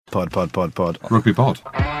Pod. Rugby pod.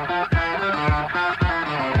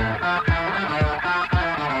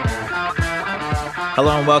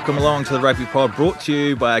 Hello and welcome along to the Rugby Pod, brought to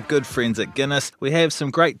you by our good friends at Guinness. We have some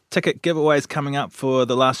great ticket giveaways coming up for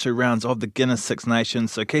the last two rounds of the Guinness Six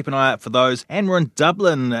Nations, so keep an eye out for those. And we're in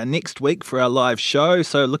Dublin next week for our live show,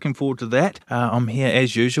 so looking forward to that. I'm here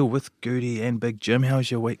as usual with Goody and Big Jim. How's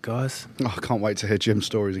your week, guys? Oh, I can't wait to hear Jim's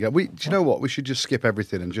stories again. Do you know what? We should just skip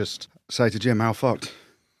everything and just say to Jim, how fucked?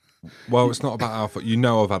 Well, it's not about Alpha. You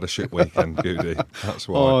know I've had a shit weekend, Goody. That's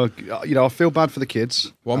why. Oh, I feel bad for the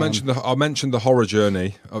kids. Well, I mentioned the horror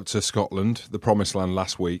journey up to Scotland, the Promised Land,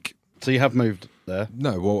 last week. So you have moved there?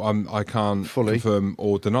 No, well, I can't fully confirm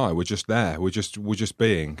or deny. We're just there. We're just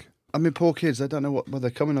being. I mean, poor kids. They don't know whether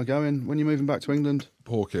they're coming or going when you're moving back to England.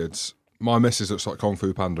 Poor kids. My missus looks like Kung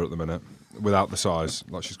Fu Panda at the minute, without the size.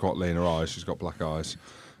 Like, she's quite lean. Her eyes. She's got black eyes.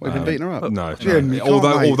 Well, you've been beating her up? No. Jim,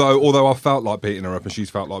 Although I felt like beating her up and she's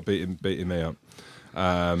felt like beating me up.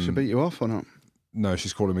 She beat you off or not? No,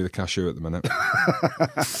 she's calling me the cashew at the minute.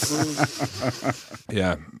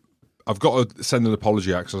 Yeah. I've got to send an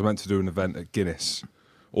apology out because I was meant to do an event at Guinness,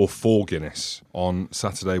 or for Guinness, on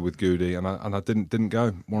Saturday with Goody, and I didn't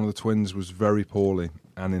go. One of the twins was very poorly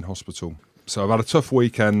and in hospital. So I've had a tough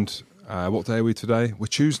weekend. What day are we today? We're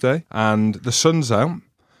Tuesday, and the sun's out.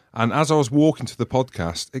 And as I was walking to the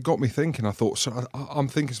podcast, it got me thinking. I thought, so I'm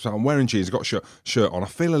thinking, so I'm wearing jeans, I've got a shirt on. I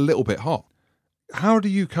feel a little bit hot. How do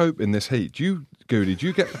you cope in this heat? Goody, do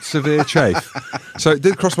you get severe chafe? So it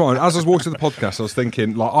did cross my mind. As I was walking to the podcast, I was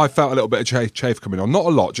thinking, like, I felt a little bit of chafe coming on. Not a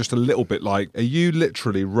lot, just a little bit. Like, are you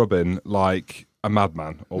literally rubbing like a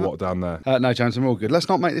madman or what down there? No, James, I'm all good. Let's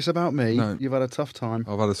not make this about me. No. You've had a tough time.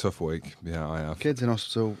 I've had a tough week. Yeah, I have. Kids in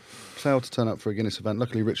hospital, failed to turn up for a Guinness event.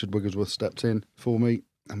 Luckily, Richard Wigglesworth stepped in for me.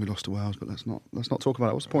 And we lost to Wales, but let's not talk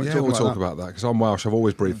about it. What's the point? Yeah, we'll talk about that because I'm Welsh. I've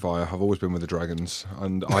always breathed fire. I've always been with the Dragons,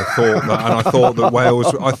 and I thought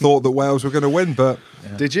that Wales were going to win. But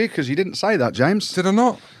did you? Because you didn't say that, James. Did I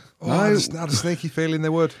not? Oh, No. I had a sneaky feeling they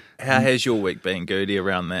would. How has your week been, Goody,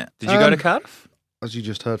 around that? Did you go to Cardiff? As you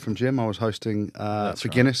just heard from Jim, I was hosting for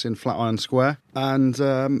right. Guinness in Flatiron Square. And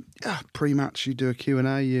pre-match, you do a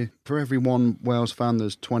Q&A. For every one Wales fan,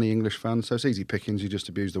 there's 20 English fans. So it's easy pickings. You just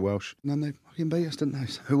abuse the Welsh. And then they fucking beat us, didn't they?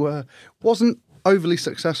 So wasn't overly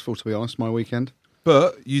successful, to be honest, my weekend.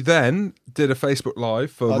 But you then did a Facebook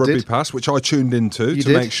Live for Rugby Pass, which I tuned into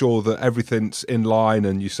to make sure that everything's in line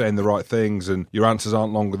and you're saying the right things and your answers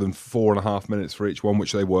aren't longer than 4.5 minutes for each one,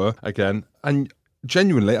 which they were, again. And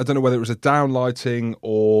genuinely, I don't know whether it was a down lighting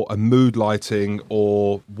or a mood lighting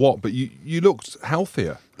or what, but you looked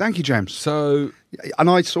healthier. Thank you, James. So,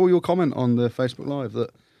 and I saw your comment on the Facebook Live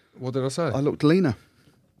that... What did I say? I looked leaner.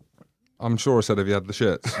 I'm sure I said if you had the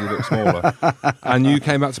shits, you look smaller. And you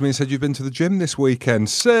came back to me and said you've been to the gym this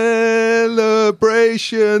weekend. Celebration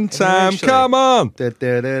time, come on! Yeah,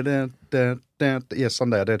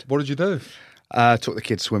 Sunday I did. What did you do? Took the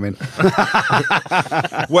kids swimming.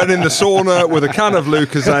 Went in the sauna with a can of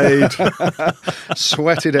Lucozade.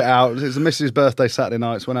 Sweated it out. It was the missus' birthday Saturday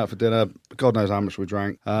night. So went out for dinner. God knows how much we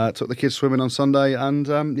drank. Took the kids swimming on Sunday and,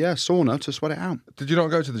 sauna to sweat it out. Did you not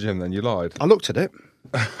go to the gym then? You lied. I looked at it.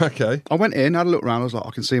 Okay. I went in, had a look around. I was like, I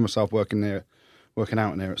can see myself working out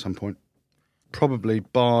in there at some point. Probably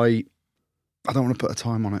by... I don't want to put a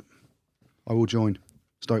time on it. I will join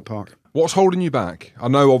Stoke Park. What's holding you back? I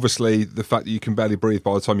know, obviously, the fact that you can barely breathe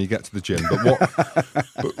by the time you get to the gym,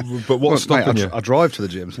 but what's stopping you? I drive to the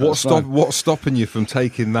gym. So what's stopping you from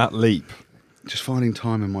taking that leap? Just finding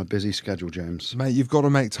time in my busy schedule, James. Mate, you've got to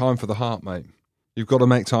make time for the heart, mate. You've got to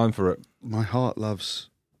make time for it. My heart loves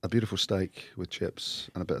a beautiful steak with chips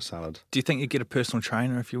and a bit of salad. Do you think you'd get a personal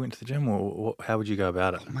trainer if you went to the gym, or how would you go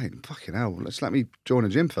about it? Oh, mate, fucking hell. Let me join a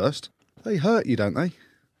gym first. They hurt you, don't they?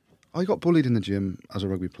 I got bullied in the gym as a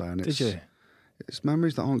rugby player. And Did you? It's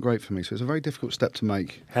memories that aren't great for me, so it's a very difficult step to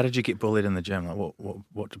make. How did you get bullied in the gym? Like,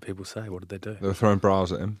 what did people say? What did they do? They were throwing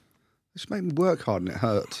bras at him. It just made me work hard and it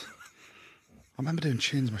hurt. I remember doing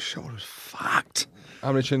chins, my shoulder was fucked.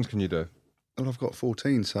 How many chins can you do? Well, I've got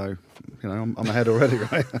 14, so, I'm ahead already,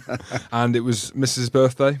 right? And it was Mrs.'s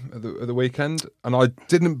birthday at the weekend, and I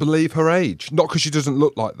didn't believe her age. Not because she doesn't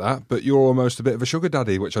look like that, but you're almost a bit of a sugar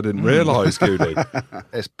daddy, which I didn't realise, Goody.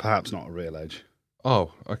 It's perhaps not a real age.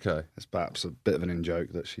 Oh, okay. It's perhaps a bit of an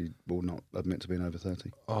in-joke that she will not admit to being over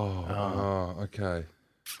 30. Oh, okay.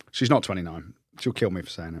 She's not 29. She'll kill me for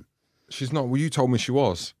saying it. She's not. Well, you told me she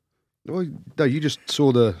was. Well, no, you just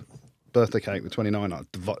saw the birthday cake with 29. I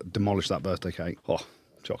demolished that birthday cake. Oh,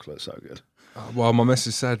 chocolate's so good. Well, my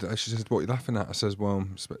missus said, she said, what are you laughing at? I says, well,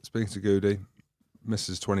 speaking to Goody,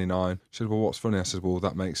 Mrs. 29. She said, well, what's funny? I said, well,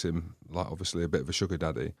 that makes him, like, obviously a bit of a sugar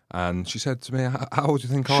daddy. And she said to me, how old do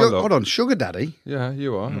you think I look? Hold on, sugar daddy? Yeah,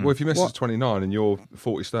 you are. Well, if your Mrs. 29 and you're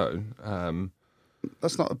 40 stone...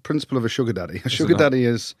 That's not a principle of a sugar daddy. A sugar daddy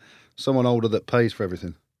is someone older that pays for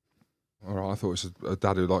everything. All right, I thought it was a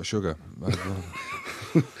dad who liked sugar.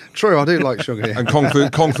 True, I do like sugar. Yeah. And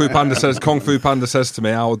Kung Fu Panda says to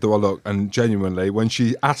me, how old do I look? And genuinely, when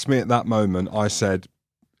she asked me at that moment, I said,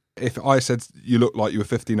 if I said you look like you were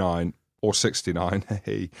 59 or 69,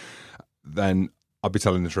 then I'd be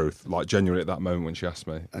telling the truth. Like, genuinely at that moment when she asked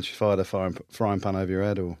me. And she fired a frying pan over your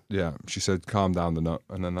head, or? Yeah, she said, calm down the nut,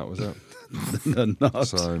 and then that was it. The nut.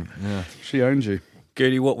 So, yeah. She owned you.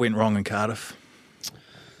 Goody, what went wrong in Cardiff?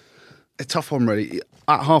 A tough one, really.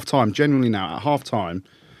 At half-time, genuinely now, at half-time,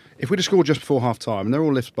 if we'd have scored just before half-time, and they're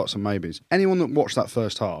all lift, buts and maybes, anyone that watched that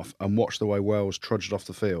first half and watched the way Wales trudged off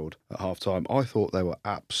the field at half-time, I thought they were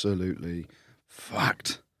absolutely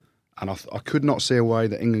fucked. And I could not see a way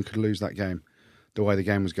that England could lose that game, the way the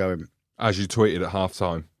game was going. As you tweeted at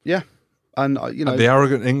half-time. Yeah. And, the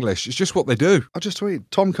arrogant English, it's just what they do. I just tweeted,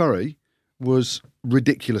 Tom Curry was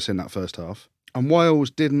ridiculous in that first half, and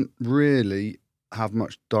Wales didn't really have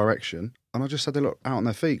much direction, and I just said they looked out on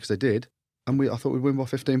their feet, because they did, and I thought we'd win by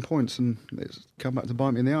 15 points, and it's come back to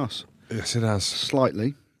bite me in the arse. Yes, it has.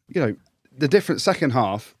 Slightly. The different second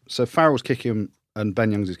half, so Farrell's kicking and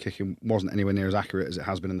Ben Youngs' kicking wasn't anywhere near as accurate as it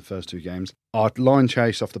has been in the first two games. Our line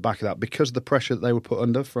chase off the back of that, because of the pressure that they were put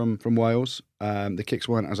under from Wales, the kicks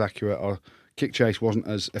weren't as accurate, our kick chase wasn't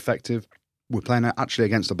as effective. We're playing actually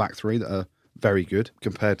against a back three that are very good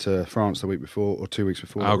compared to France the week before or 2 weeks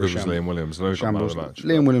before. How good was Liam Williams?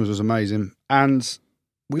 Liam Williams was amazing, and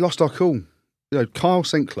we lost our cool. Kyle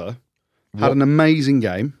Sinckler had an amazing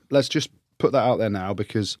game. Let's just put that out there now,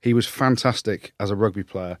 because he was fantastic as a rugby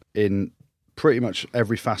player in pretty much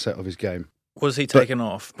every facet of his game. Was he taken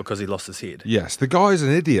off because he lost his head? Yes, the guy's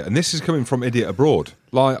an idiot, and this is coming from Idiot Abroad.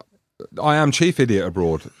 Like, I am chief idiot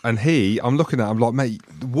abroad, and I'm looking at him like, mate,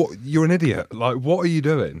 what? You're an idiot. Like, what are you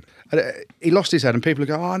doing? And he lost his head, and people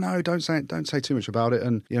go, "Oh no, don't say too much about it."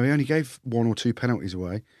 And he only gave 1 or 2 penalties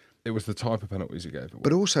away. It was the type of penalties he gave away.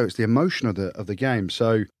 But also, it's the emotion of the game.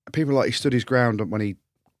 So people he stood his ground when he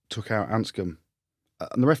took out Anscombe,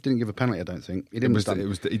 and the ref didn't give a penalty. I don't think he didn't.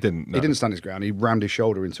 He didn't. No. He didn't stand his ground. He rammed his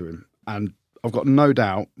shoulder into him, and I've got no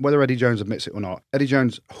doubt, whether Eddie Jones admits it or not, Eddie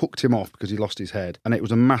Jones hooked him off because he lost his head. And it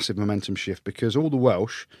was a massive momentum shift, because all the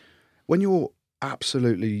Welsh, when you're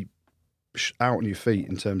absolutely out on your feet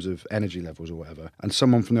in terms of energy levels or whatever, and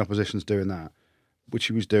someone from the opposition's doing that, which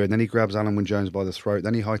he was doing, then he grabs Alan Wynne-Jones by the throat,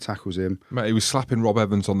 then he high tackles him. Mate, he was slapping Rob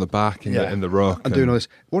Evans on the back and in the ruck. And doing all this.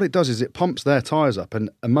 What it does is it pumps their tyres up,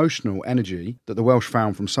 and emotional energy that the Welsh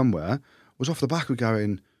found from somewhere was off the back of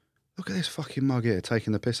going, look at this fucking mug here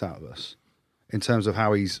taking the piss out of us. In terms of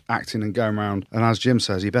how he's acting and going around. And as Jim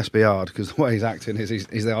says, he best be hard, because the way he's acting is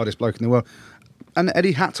he's the hardest bloke in the world. And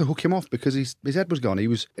Eddie had to hook him off because his head was gone. He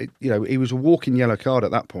was a walking yellow card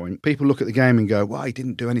at that point. People look at the game and go, well, he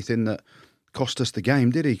didn't do anything that cost us the game,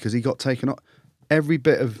 did he? Because he got taken off. Every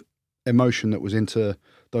bit of emotion that was into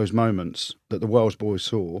those moments that the Welsh boys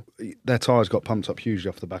saw, their tyres got pumped up hugely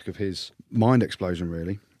off the back of his mind explosion,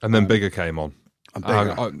 really. And then Biggar came on.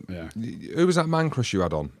 Yeah. Who was that man crush you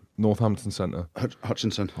had on? Northampton centre.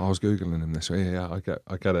 Hutchinson. I was Googling him this week. Yeah, I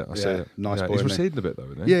get it. I see it. Nice boy. He's receding a bit, though,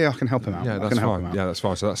 isn't he? Yeah, I can help him out. Yeah, that's fine. Yeah, that's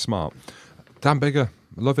fine. So that's smart. Dan Biggar.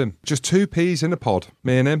 I love him. Just 2 peas in a pod.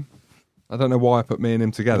 Me and him. I don't know why I put me and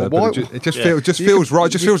him together, but it just feels right.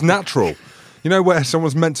 It just feels natural. You know, where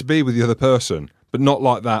someone's meant to be with the other person, but not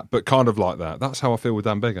like that, but kind of like that. That's how I feel with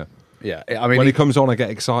Dan Biggar. Yeah, I mean, when he comes on, I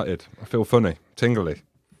get excited. I feel funny, tingly,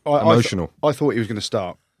 emotional. I thought he was going to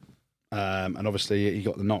start. And obviously he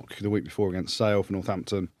got the knock the week before against Sale for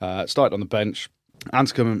Northampton. Started on the bench.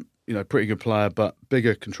 Anscombe, pretty good player, but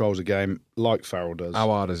Biggar controls the game like Farrell does. How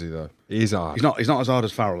hard is he though? He's hard. He's not as hard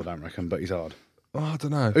as Farrell, I don't reckon, but he's hard. Oh, I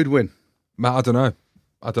don't know. Who'd win? Matt, I don't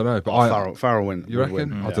know. But Farrell win. You reckon?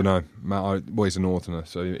 Win. I don't know. Matt, he's a Northerner,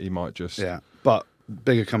 so he might just. Yeah, but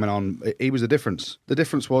Biggar coming on, he was the difference. The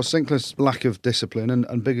difference was Sinckler's lack of discipline and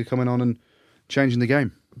Biggar coming on and changing the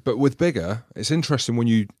game. But with Biggar, it's interesting when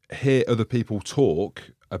you hear other people talk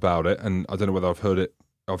about it, and I don't know whether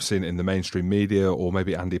I've seen it in the mainstream media, or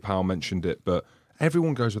maybe Andy Powell mentioned it, but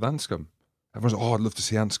everyone goes with Anscombe. Everyone's like, I'd love to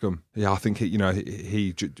see Anscombe. Yeah, I think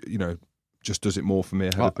he just does it more for me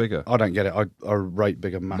ahead of Biggar. I don't get it. I rate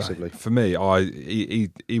Biggar massively. For me,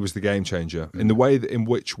 he was the game changer in the way in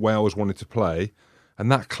which Wales wanted to play, and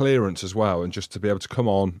that clearance as well, and just to be able to come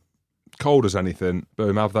on, cold as anything,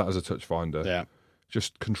 boom, have that as a touch finder. Yeah.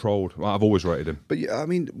 just controlled. I've always rated him. But yeah, I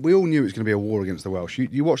mean, we all knew it was going to be a war against the Welsh.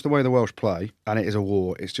 You watch the way the Welsh play, and it is a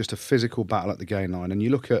war. It's just a physical battle at the gain line. And you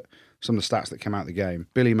look at some of the stats that came out of the game.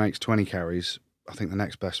 Billy makes 20 carries. I think the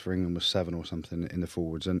next best for England was 7 or something in the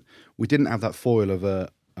forwards. And we didn't have that foil of a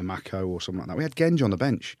Mako or something like that. We had Genge on the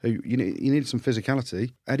bench. Who you needed some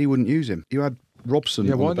physicality. Eddie wouldn't use him. You had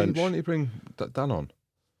Robson on the bench. Why didn't you bring Dan on?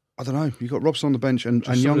 I don't know. You got Robson on the bench, and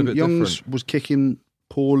Youngs different. Was kicking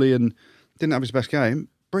poorly and didn't have his best game.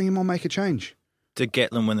 Bring him on, make a change. Did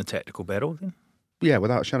Gatland win the tactical battle then? Yeah,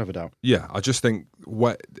 without a shadow of a doubt. Yeah, I just think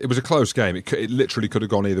it was a close game. It literally could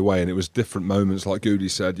have gone either way, and it was different moments. Like Goody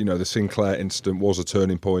said, the Sinckler incident was a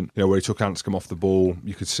turning point. Where he took Anscombe off the ball,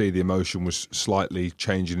 you could see the emotion was slightly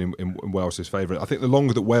changing in Wales' favour. I think the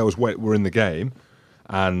longer that Wales were in the game,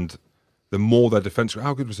 and the more their defence.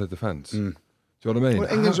 How good was their defence? Do you know what I mean?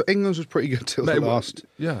 Well, England's was pretty good till the last.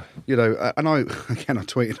 Yeah. And I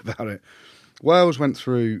tweeted about it. Wales went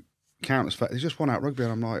through countless. They just won out rugby,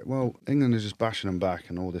 and I'm like, well, England is just bashing them back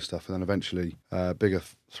and all this stuff, and then eventually Biggar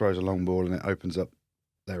throws a long ball and it opens up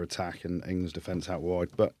their attack and England's defence out wide.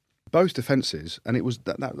 But both defences, and it was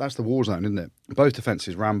that's the war zone, isn't it? Both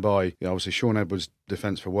defences ran by. Obviously, Sean Edwards'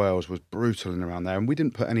 defence for Wales was brutal in around there, and we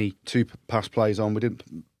didn't put any 2-pass plays on. We didn't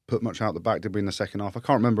put much out the back, did we, in the second half? I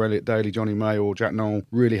can't remember Elliot Daly, Johnny May or Jack Noel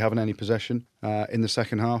really having any possession in the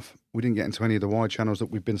second half. We didn't get into any of the wide channels that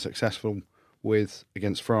we've been successful with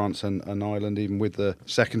against France and Ireland, even with the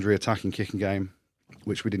secondary attacking kicking game,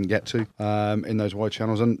 which we didn't get to in those wide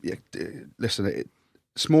channels. And listen,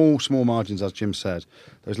 small margins, as Jim said,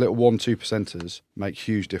 those little 1-2 percenters make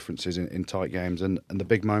huge differences in tight games, and the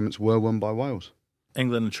big moments were won by Wales.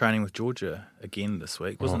 England are training with Georgia again this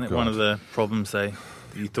week. Wasn't it one of the problems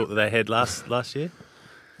you thought that they had last year?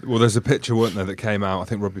 Well, there's a picture, weren't there, that came out. I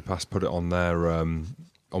think Rugby Pass put it on their on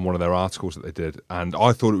one of their articles that they did, and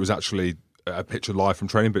I thought it was actually a picture live from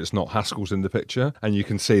training, but it's not. Haskell's in the picture, and you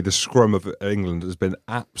can see the scrum of England has been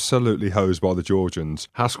absolutely hosed by the Georgians.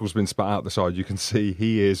 Haskell's been spat out the side. You can see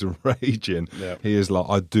he is raging. Yeah. He is like,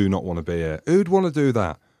 I do not want to be here. Who'd want to do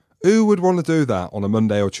that? Who would want to do that on a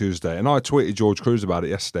Monday or Tuesday? And I tweeted George Cruz about it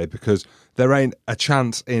yesterday, because there ain't a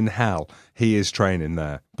chance in hell he is training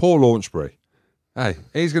there. Poor Launchbury. Hey,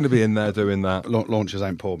 he's going to be in there doing that. Launchers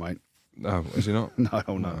ain't poor, mate. No, is he not?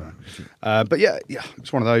 No. But yeah,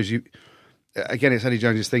 it's one of those. Again, it's Eddie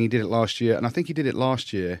Jones's thing. He did it last year, and I think he did it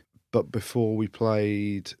last year, but before we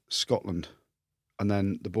played Scotland, and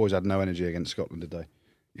then the boys had no energy against Scotland, did they?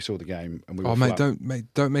 You saw the game, and we were flat.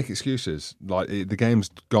 Don't make excuses. Like, the game's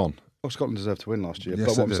gone. Well, Scotland deserved to win last year. Yes,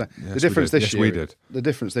 but what I'm saying, yes, the difference this year, we did. The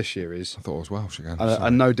difference this year is, I thought it was Welsh again.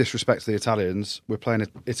 And no disrespect to the Italians, we're playing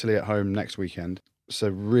Italy at home next weekend. So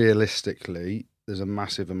realistically, there's a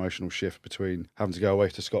massive emotional shift between having to go away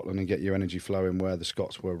to Scotland and get your energy flowing, where the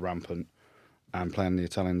Scots were rampant, and playing the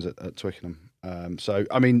Italians at Twickenham. So,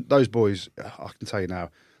 I mean, those boys, I can tell you now,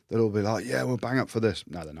 they'll all be like, yeah, we'll bang up for this.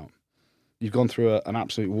 No, they're not. You've gone through an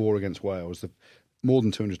absolute war against Wales. More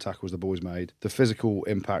than 200 tackles the boys made. The physical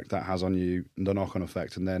impact that has on you, and the knock-on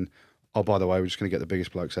effect. And then, oh, by the way, we're just going to get the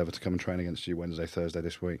biggest blokes ever to come and train against you Wednesday, Thursday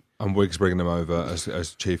this week. And Wiggs bringing them over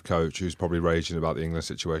as chief coach, who's probably raging about the England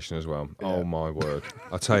situation as well. Yeah. Oh, my word.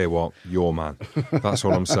 I tell you what, your man. That's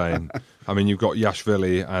what I'm saying. I mean, you've got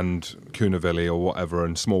Yashvili and Kunavili or whatever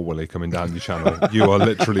and Small Willie coming down your channel. You are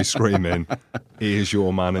literally screaming, he is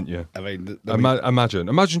your man, aren't you? I mean, imagine.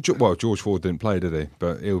 Well, George Ford didn't play, did he?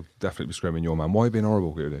 But he'll definitely be screaming, your man. Why are you being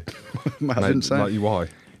horrible, Goody? I didn't say like you, why?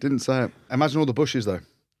 Didn't say it. Imagine all the bushes, though.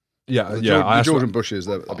 Yeah. The Jordan bushes,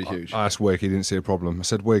 that'd be huge. I asked Wig, he didn't see a problem. I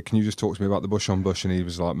said, Wig, can you just talk to me about the bush on bush? And he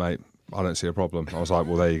was like, mate, I don't see a problem. I was like,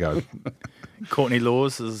 well, there you go. Courtney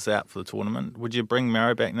Laws is out for the tournament. Would you bring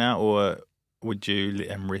Marrow back now, or would you let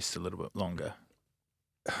him rest a little bit longer?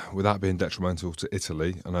 Without being detrimental to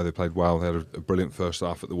Italy, I know they played well. They had a brilliant first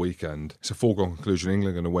half at the weekend. It's a foregone conclusion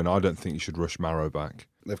England are going to win. I don't think you should rush Marrow back.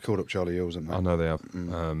 They've called up Charlie Hills, haven't they? I know they have.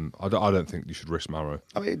 I don't think you should risk Marrow.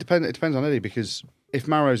 I mean, it depends on Eddie, because if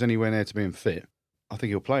Marrow's anywhere near to being fit, I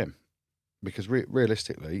think he'll play him. Because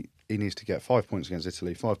realistically, he needs to get 5 points against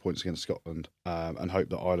Italy, 5 points against Scotland, and hope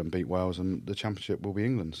that Ireland beat Wales and the championship will be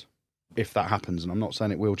England's. If that happens, and I'm not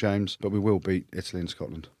saying it will, James, but we will beat Italy and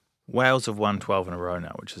Scotland. Wales have won 12 in a row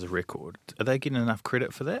now, which is a record. Are they getting enough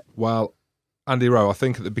credit for that? Well, Andy Rowe, I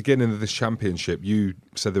think at the beginning of this championship, you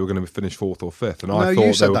said they were going to finish 4th or 5th, and I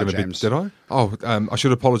thought they were going to be. Did I? Oh, I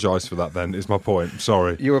should apologise for that. Then is my point.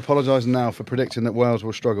 Sorry. You're apologising now for predicting that Wales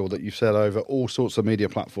will struggle. That you've said over all sorts of media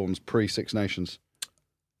platforms pre-Six Nations.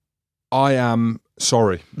 I am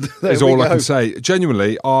sorry. Is all I can say.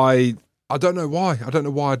 Genuinely, I don't know why. I don't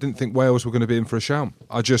know why I didn't think Wales were going to be in for a shout.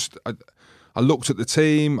 I looked at the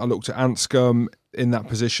team, I looked at Anscombe in that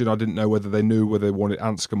position. I didn't know whether they knew whether they wanted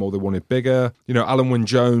Anscombe or they wanted Biggar. You know, Alan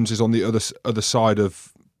Wynne-Jones is on the other side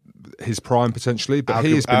of his prime potentially, but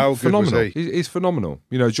he has been phenomenal. He's phenomenal.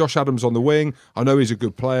 You know, Josh Adams on the wing. I know he's a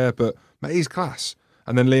good player, but mate, he's class.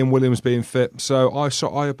 And then Liam Williams being fit. So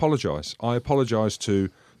I apologise. I apologise to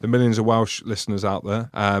the millions of Welsh listeners out there.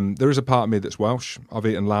 There is a part of me that's Welsh. I've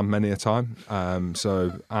eaten lamb many a time.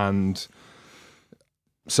 So I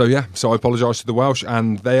apologise to the Welsh,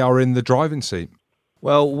 and they are in the driving seat.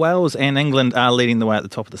 Well, Wales and England are leading the way at the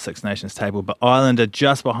top of the Six Nations table, but Ireland are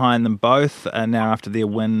just behind them both now after their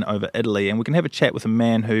win over Italy. And we can have a chat with a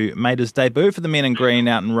man who made his debut for the men in green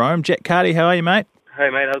out in Rome. Jack Carty, how are you, mate? Hey,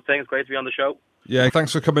 mate, how's things? Great to be on the show. Yeah,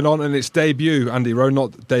 thanks for coming on. And it's debut, Andy Rowe,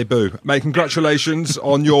 not debut. Mate, congratulations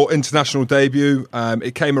on your international debut.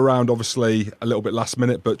 It came around, obviously, a little bit last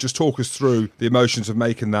minute, but just talk us through the emotions of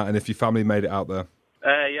making that and if your family made it out there.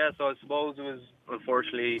 So I suppose it was,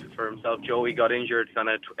 unfortunately for himself, Joey got injured kind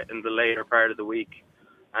of in the later part of the week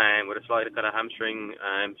with a slight kind of hamstring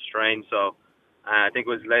strain. So I think it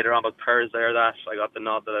was later on, about Thursday or that, I got the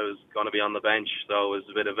nod that I was going to be on the bench. So it was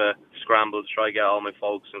a bit of a scramble to try to get all my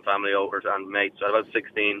folks and family over and mates. So about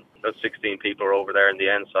 16 people were over there in the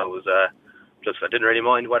end. So it was I didn't really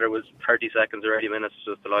mind whether it was 30 seconds or 80 minutes.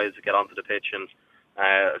 Just delighted to get onto the pitch and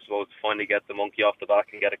I suppose finally get the monkey off the back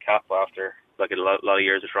and get a cap after like a lot of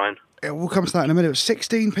years of trying. Yeah, we'll come to that in a minute.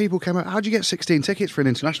 16 people came out. How'd you get 16 tickets for an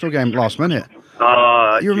international game last minute?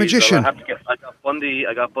 You're a magician. I got Bundy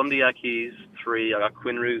Aki's 3. I got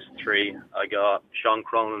Quinn Roos 3. I got Sean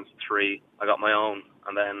Cronin's 3. I got my own,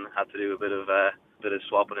 and then had to do a bit of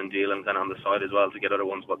swapping and dealing kind of on the side as well to get other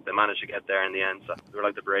ones, but they managed to get there in the end. So they were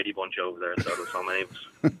like the Brady bunch over there. So there's so many of us.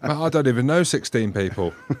 I don't even know 16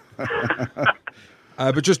 people.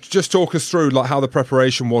 But just talk us through like how the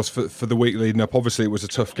preparation was for the week leading up. Obviously, it was a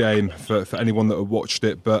tough game for anyone that had watched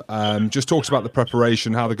it, but just talk about the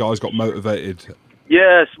preparation, how the guys got motivated.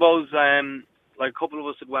 Yeah, I suppose like a couple of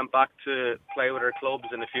us had went back to play with our clubs,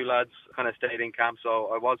 and a few lads kind of stayed in camp. So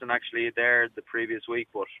I wasn't actually there the previous week,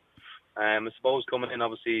 but I suppose coming in,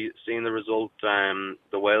 obviously seeing the result, the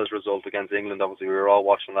Wales result against England, obviously we were all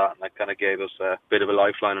watching that, and that kind of gave us a bit of a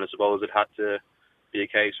lifeline. And I suppose it had to be a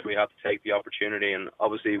case where we had to take the opportunity, and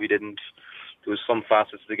obviously we didn't. There was some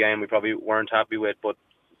facets of the game we probably weren't happy with, but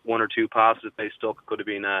one or two passes if they stuck could have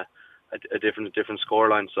been a different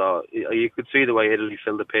scoreline. So you could see the way Italy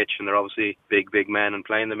filled the pitch, and they're obviously big men, and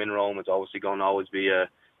playing them in Rome is obviously going to always be a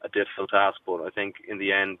difficult task. But I think in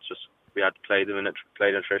the end, just we had to play them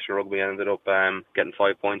played attrition rugby, and ended up getting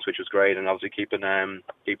 5 points, which was great, and obviously keeping the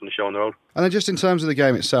show on the road. And then just in terms of the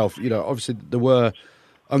game itself, you know, obviously there were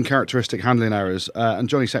uncharacteristic handling errors, and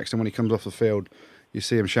Johnny Sexton, when he comes off the field, you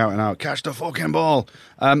see him shouting out, "Catch the fucking ball!"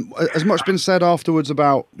 Has much been said afterwards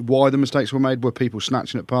about why the mistakes were made? Were people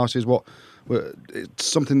snatching at passes? It's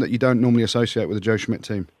something that you don't normally associate with the Joe Schmidt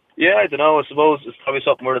team. Yeah, I don't know. I suppose it's probably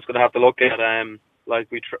something we're just going to have to look at. Like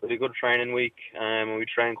we had a good training week, and we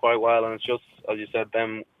trained quite well, and it's just, as you said,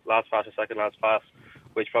 them last pass or second last pass,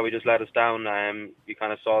 which probably just let us down. You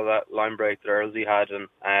kind of saw that line break that Earlsey had, and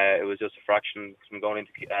it was just a fraction from going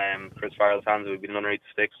into Chris Farrell's hands. We'd been underneath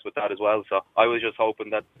the sticks with that as well. So I was just hoping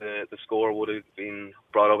that the score would have been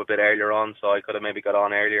brought up a bit earlier on, so I could have maybe got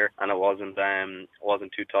on earlier, and it wasn't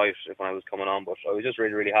too tight when I was coming on. But I was just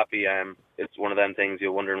really, really happy. It's one of them things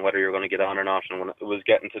you're wondering whether you're going to get on or not. And when it was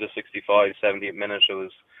getting to the 65, 70th minute, it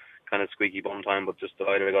was kind of squeaky bum time, but just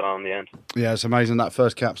delighted I got on in the end. Yeah, it's amazing. That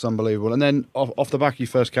first cap's unbelievable. And then off the back of your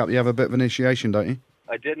first cap, you have a bit of initiation, don't you?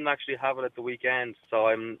 I didn't actually have it at the weekend, so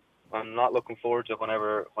I'm not looking forward to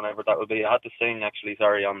whenever that will be. I had to sing at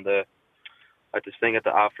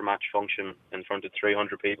the after-match function in front of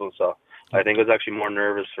 300 people, so I think I was actually more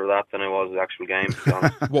nervous for that than I was the actual game, to be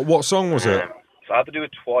honest. What song was it? So I had to do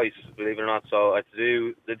it twice, believe it or not. So I had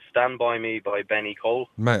to did "Stand By Me" by Benny Cole.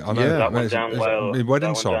 Mate, I know. Yeah, that went down well. It's my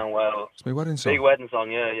wedding song. It's my wedding song. Big wedding song,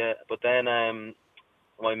 yeah. But then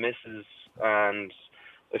my missus and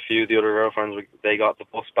a few of the other girlfriends, they got the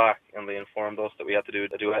bus back, and they informed us that we had to do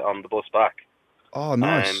a duet on the bus back. Oh,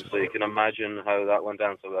 nice. So you can imagine how that went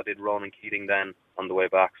down. So I did Ronan Keating then on the way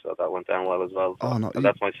back, so that went down well as well. So, and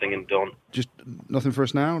that's my singing done. Just nothing for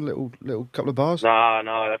us now? Little couple of bars?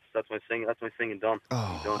 No, that's my singing. That's my singing done.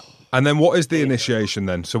 Oh. Done. And then what is the initiation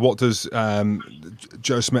then? So what does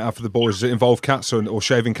Joe Schmidt have for the boys? Does it involve cats or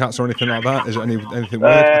shaving cats or anything like that? Is it anything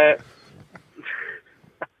weird?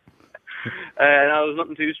 No, there's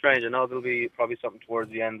nothing too strange. I know there'll be probably something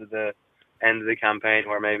towards the end of the campaign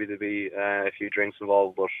where maybe there'll be a few drinks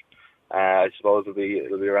involved, but I suppose it'll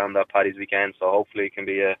be around that Paddy's weekend, so hopefully it can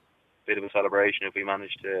be a bit of a celebration if we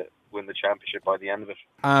manage to win the championship by the end of it.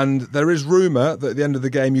 And there is rumour that at the end of the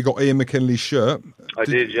game you got Ian McKinley's shirt. I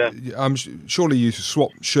did, yeah. Surely you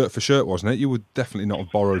swapped shirt for shirt, wasn't it? You would definitely not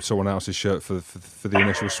have borrowed someone else's shirt for the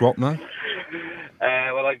initial swap, no?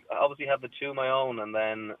 Well, I obviously have the two of my own, and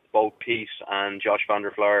then both Pete and Josh van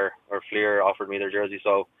der Fleer offered me their jersey,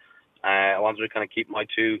 so I wanted to kind of keep my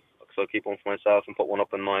two, so keep one for myself and put one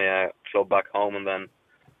up in my club back home, and then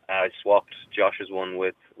I swapped Josh's one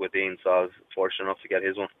with Ian, so I was fortunate enough to get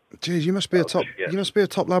his one. Jeez, you must be a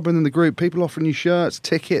top lad within the group. People offering you shirts,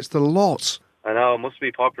 tickets, the lot. I know, it must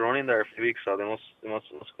be popular running there for a few weeks, so they must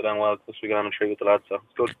go down well. Must be going on a treat with the lads, so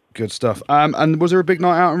it's good. Good stuff. And was there a big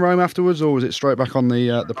night out in Rome afterwards, or was it straight back on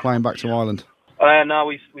the plane back to Ireland? No,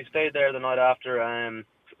 we stayed there the night after. As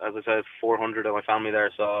I said, 400 of my family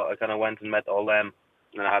there, so I kind of went and met all them,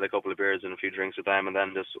 and then I had a couple of beers and a few drinks with them, and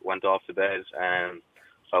then just went off to bed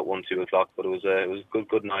about 1-2 o'clock. But it was a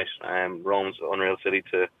good night. Rome's an unreal city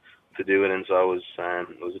to do it in, so I was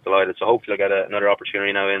delighted. So hopefully I get another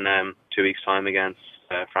opportunity now in 2 weeks' time against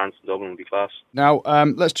France and Dublin. Would be class. Now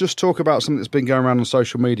let's just talk about something that's been going around on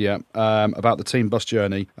social media about the team bus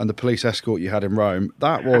journey and the police escort you had in Rome.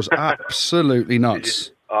 That was absolutely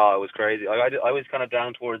nuts. Oh, it was crazy. I was kind of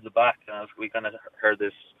down towards the back, and we kind of heard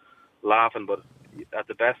this laughing. But at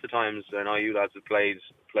the best of times, I know you lads have played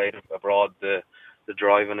abroad. The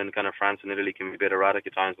driving in kind of France and Italy can be a bit erratic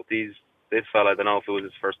at times, but this fella, I don't know if it was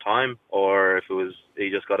his first time or if he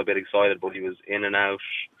just got a bit excited, but he was in and out.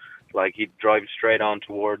 Like, he'd drive straight on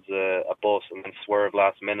towards a bus and then swerve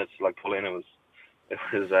last minute to like pull in. It was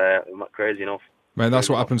crazy enough. Mate, that's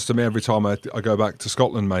what happens to me every time I go back to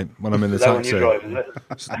Scotland, mate, when I'm in the taxi. When you drive,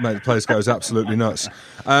 is it? Mate, the place goes absolutely nuts.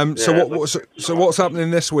 So what's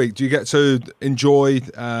happening this week? Do you get to enjoy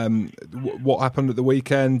what happened at the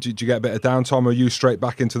weekend? Did you get a bit of downtime, or are you straight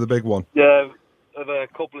back into the big one? Yeah, I have a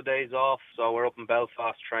couple of days off, so we're up in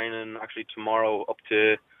Belfast training actually tomorrow up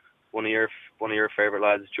to one of your favourite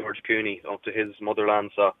lads, George Cooney, up to his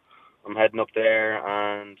motherland. So I'm heading up there,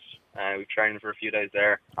 and we're training for a few days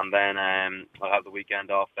there, and then I'll have the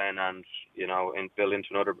weekend off then, and build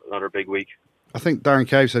into another big week. I think Darren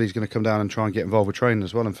Cave said he's going to come down and try and get involved with training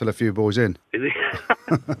as well and fill a few boys in. Is he?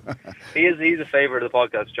 He's a favourite of the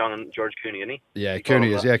podcast, John and George Cooney, isn't he? Yeah,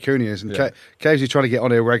 Cooney is. Yeah, Cooney is. And Caves is trying to get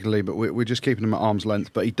on here regularly, but we're just keeping him at arm's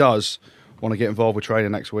length. But he does want to get involved with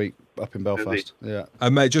training next week up in Belfast. Yeah.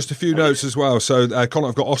 And mate, just a few notes as well. So Connacht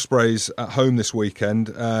have got Ospreys at home this weekend.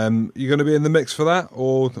 You going to be in the mix for that,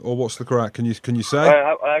 or what's the crack? Can you say?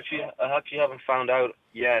 I actually haven't found out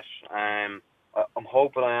yet. I'm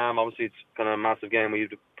hoping I am. Obviously, it's kind of a massive game. We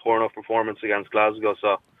have a poor enough performance against Glasgow, so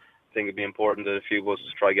I think it'd be important that a few of us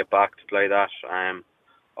try to get back to play that.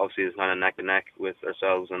 Obviously, it's kind of neck and neck with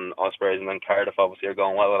ourselves and Ospreys, and then Cardiff obviously are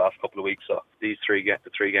going well the last couple of weeks. So these three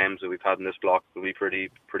games that we've had in this block will be pretty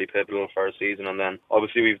pivotal for our season. And then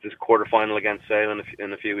obviously we've this quarter final against Sale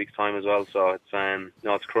in a few weeks' time as well. So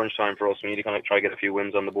it's crunch time for us. We need to kind of try to get a few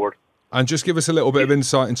wins on the board. And just give us a little bit of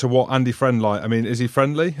insight into what Andy Friend like. I mean, is he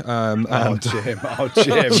friendly? Jim. So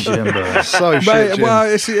shit, mate, Jim. well,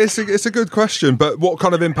 it's a good question. But what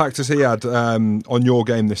kind of impact has he had on your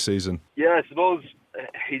game this season? Yeah, I suppose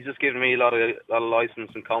he's just given me a lot of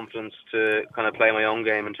license and confidence to kind of play my own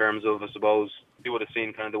game in terms of, I suppose, you would have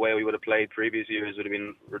seen kind of the way we would have played previous years would have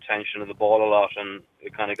been retention of the ball a lot, and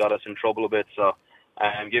it kind of got us in trouble a bit. So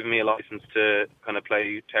giving me a license to kind of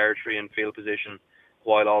play territory and field position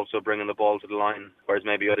while also bringing the ball to the line, whereas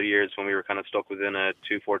maybe other years when we were kind of stuck within a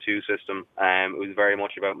 2-4-2 system, it was very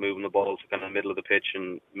much about moving the ball to kind of the middle of the pitch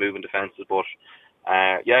and moving defences. But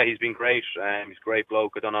he's been great. He's a great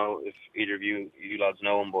bloke. I don't know if either of you lads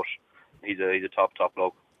know him, but he's a top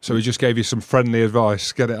bloke. So he just gave you some friendly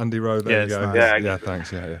advice. Get it, Andy Rowe. There you go. Nice. Yeah,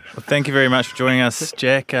 thanks. Yeah. Well, thank you very much for joining us,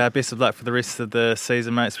 Jack. Best of luck for the rest of the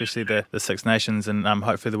season, mate, especially the Six Nations, and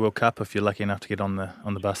hopefully the World Cup if you're lucky enough to get on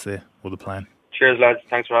the bus there, or the plane. Cheers, lads.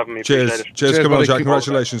 Thanks for having me. Cheers. Come on, Jack.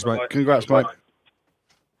 Congratulations, mate. Congrats, mate.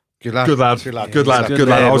 Good lad. Good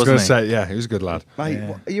lad. I was going to say, he was a good lad. Mate,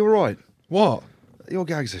 are you all right? What? Your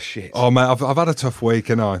gags are shit. Oh, mate, I've had a tough week,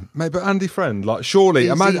 mate. But Andy Friend, like, surely,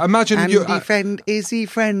 imagine Andy Friend, is he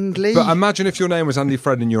friendly? But imagine if your name was Andy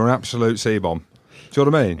Friend and you're an absolute C-bomb. Do you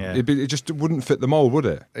know what I mean? Yeah. It just wouldn't fit the mould, would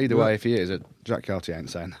it? Either way, if he is, Jack Carty ain't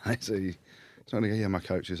saying that. It's only, my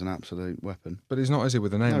coach is an absolute weapon. But he's not, is he,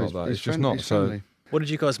 with a name like that? It's just not. So. Friendly. What did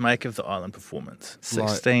you guys make of the Ireland performance?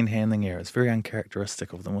 16 handling errors. Very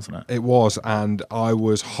uncharacteristic of them, wasn't it? It was, and I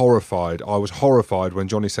was horrified. I was horrified when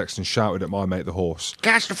Johnny Sexton shouted at my mate the horse.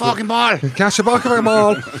 Catch the fucking ball! Catch the fucking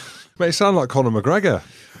ball! Mate, it sounded like Conor McGregor.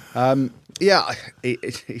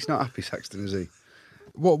 He's not happy, Sexton, is he?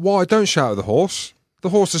 What? Why? Don't shout at the horse. The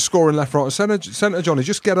horse is scoring left, right, and centre, Johnny.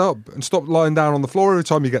 Just get up and stop lying down on the floor every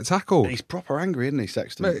time you get tackled. He's proper angry, isn't he,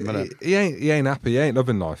 Sexton? at the minute? He ain't happy. He ain't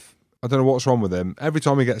loving life. I don't know what's wrong with him. Every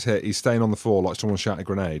time he gets hit, he's staying on the floor like someone shot a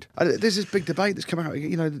grenade. There's this big debate that's come out.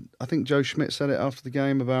 You know, I think Joe Schmidt said it after the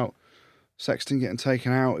game about Sexton getting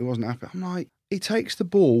taken out. He wasn't happy. I'm like, he takes the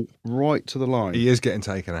ball right to the line. He is getting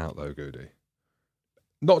taken out, though, Goody.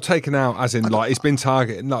 Not taken out as in, like, he's been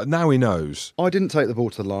targeted. No, now he knows. I didn't take the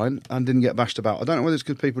ball to the line and didn't get bashed about. I don't know whether it's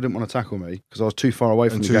because people didn't want to tackle me because I was too far away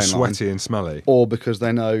from the game line. And too sweaty and smelly. Or because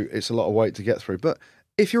they know it's a lot of weight to get through. But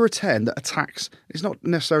if you're a 10 that attacks, it's not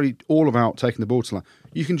necessarily all about taking the ball to the line.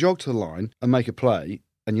 You can jog to the line and make a play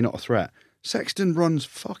and you're not a threat. Sexton runs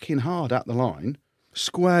fucking hard at the line,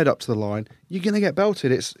 squared up to the line. You're going to get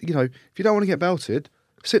belted. It's, you know, if you don't want to get belted,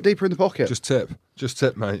 sit deeper in the pocket. Just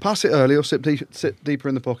tip, mate. Pass it early or sit deeper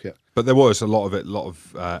in the pocket. But there was a lot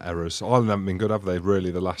of errors. Ireland haven't been good, have they?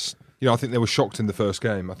 Really, the last. You know, I think they were shocked in the first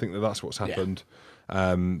game. I think that's what's happened.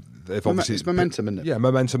 They've obviously it's momentum, isn't it? Yeah,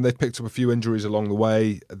 momentum. They've picked up a few injuries along the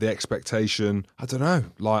way. The expectation. I don't know.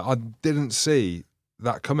 Like I didn't see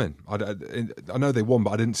that coming. I know they won,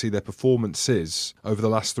 but I didn't see their performances over the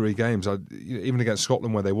last 3 games. Even against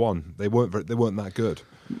Scotland, where they won, they weren't that good.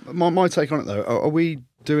 My take on it, though, are we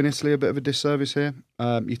doing Italy a bit of a disservice here?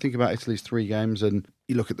 You think about Italy's 3 games and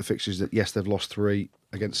you look at the fixtures that, yes, they've lost 3.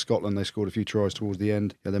 Against Scotland, they scored a few tries towards the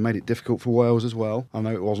end. Yeah, they made it difficult for Wales as well. I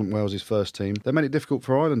know it wasn't Wales' first team. They made it difficult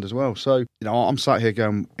for Ireland as well. So, you know, I'm sat here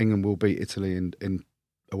going, England will beat Italy in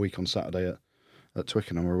a week on Saturday at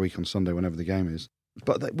Twickenham or a week on Sunday, whenever the game is.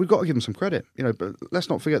 But we've got to give them some credit, you know. But let's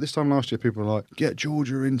not forget, this time last year, people were like, get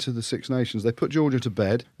Georgia into the Six Nations. They put Georgia to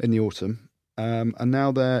bed in the autumn, and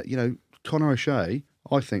now they're, you know, Conor O'Shea,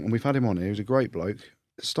 I think, and we've had him on here, he's a great bloke,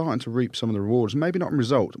 starting to reap some of the rewards. Maybe not in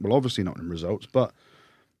results, well, obviously not in results, but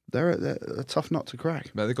they're a tough nut to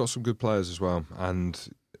crack. Yeah, they've got some good players as well. And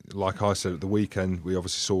like I said, at the weekend, we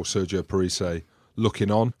obviously saw Sergio Parise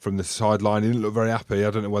looking on from the sideline. He didn't look very happy.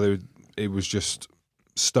 I don't know whether it was just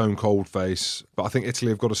stone cold face, but I think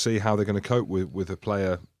Italy have got to see how they're going to cope with a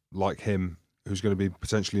player like him who's going to be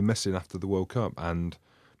potentially missing after the World Cup. And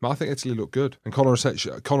I think Italy looked good. And Conor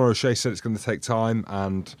O'Shea said it's going to take time,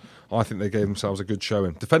 and I think they gave themselves a good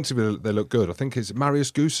showing. Defensively, they look good. I think it's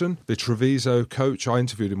Marius Goosen, the Treviso coach. I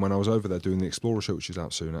interviewed him when I was over there doing the Explorer show, which is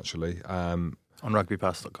out soon, actually. On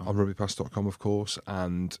rugbypass.com. On rugbypass.com, of course.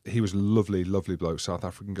 And he was a lovely, lovely bloke, South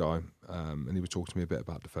African guy. And he would talk to me a bit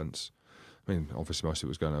about defence. I mean, obviously most of it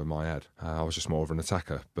was going over my head. I was just more of an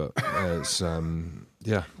attacker, but it's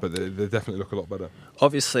but they definitely look a lot better.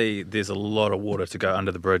 Obviously, there's a lot of water to go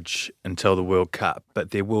under the bridge until the World Cup, but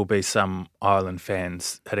there will be some Ireland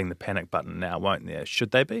fans hitting the panic button now, won't there? Should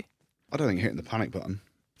they be? I don't think hitting the panic button.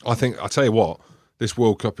 I tell you what, this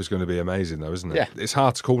World Cup is going to be amazing, though, isn't it? Yeah. It's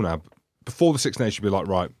hard to call now. Before the Six Nations, you'd be like,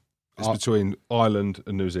 right, it's between Ireland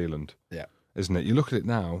and New Zealand. Yeah. Isn't it? You look at it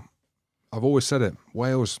now. I've always said it.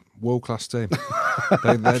 Wales, world-class team.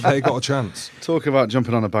 they got a chance. Talk about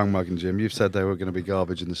jumping on a bandwagon, Jim. You've said they were going to be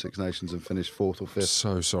garbage in the Six Nations and finish 4th or 5th.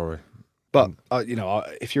 So sorry. But,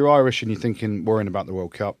 if you're Irish and you're thinking, worrying about the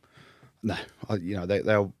World Cup, no. They'll get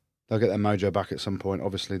their mojo back at some point.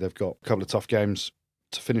 Obviously, they've got a couple of tough games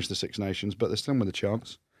to finish the Six Nations, but they're still with a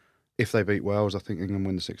chance. If they beat Wales, I think England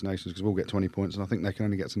win the Six Nations because we'll get 20 points, and I think they can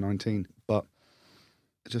only get to 19. But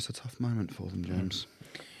it's just a tough moment for them, James.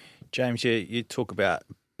 James, you talk about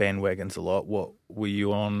bandwagons a lot. What were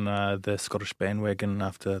you on the Scottish bandwagon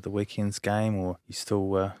after the weekend's game, or you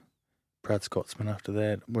still proud Scotsman after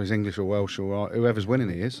that? Well, he's English or Welsh or whoever's winning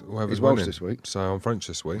he is. Whoever's Welsh winning this week. So I'm French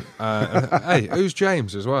this week. Hey, who's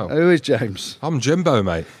James as well? Who is James? I'm Jimbo,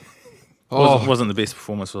 mate. Wasn't the best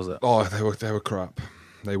performance, was it? Oh, they were crap.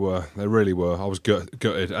 They really were. I was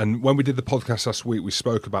gutted. And when we did the podcast last week, we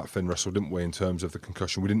spoke about Finn Russell, didn't we, in terms of the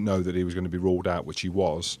concussion. We didn't know that he was going to be ruled out, which he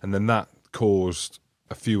was. And then that caused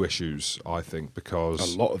a few issues, I think,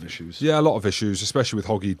 because... A lot of issues. Yeah, a lot of issues, especially with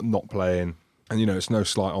Hoggy not playing. And, it's no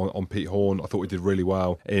slight on Pete Horne. I thought he did really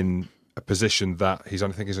well in a position that he's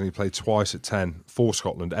only played twice at 10 for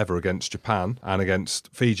Scotland ever, against Japan and against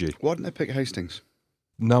Fiji. Why didn't they pick Hastings?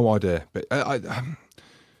 No idea. But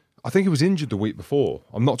I think he was injured the week before.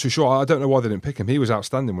 I'm not too sure. I don't know why they didn't pick him. He was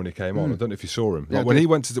outstanding when he came on. I don't know if you saw him. Yeah,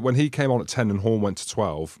 when he came on at 10 and Horne went to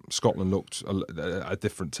 12, Scotland looked a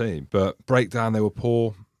different team. But breakdown, they were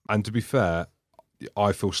poor. And to be fair,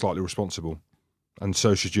 I feel slightly responsible. And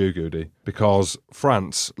so should you, Goody, because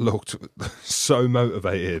France looked so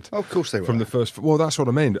motivated. Oh, of course they were. From the first... Well, that's what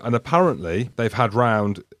I mean. And apparently, they've had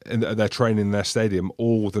round, in their training in their stadium,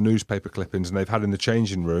 all the newspaper clippings, and they've had in the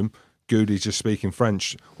changing room Goody's just speaking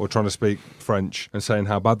French or trying to speak French and saying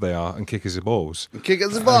how bad they are and kick us the balls. Kick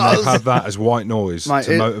us the And balls. they've had that as white noise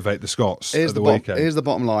to motivate the Scots at the weekend. Here's the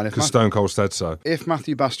bottom line. Because Stone Cold said so. If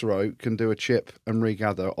Matthew Bastareaud can do a chip and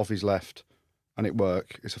regather off his left and it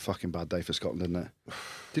work, it's a fucking bad day for Scotland, isn't it?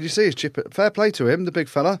 Did you see his chip? Fair play to him, the big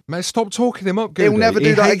fella. Mate, stop talking him up, Goody. He'll never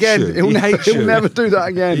do that again. He'll never do that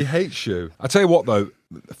again. He hates you. I tell you what, though,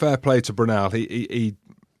 fair play to Brunel. He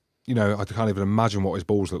you know, I can't even imagine what his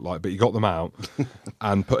balls look like, but he got them out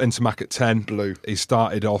and put Intermac at 10. Blue. He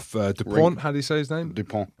started off Dupont, how do you say his name?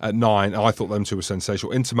 Dupont. At 9. I thought them two were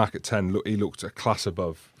sensational. Intermac at 10, he looked a class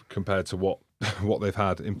above compared to what they've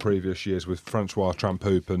had in previous years with Francois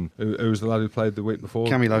Trampoop and who was the lad who played the week before?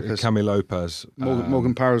 Camille Lopez.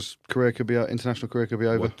 Morgan Parra's career could be international career could be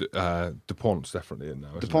over. Dupont's definitely in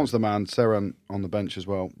now. Dupont's the man. Serran on the bench as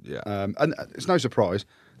well. Yeah. And it's no surprise.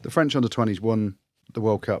 The French under-20s won the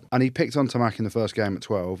World Cup, and he picked on Tamac in the first game at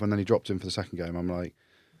 12, and then he dropped him for the second game. I'm like,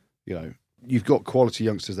 you know, you've got quality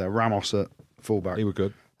youngsters there. Ramos at fullback. He was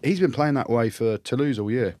good. He's been playing that way for Toulouse all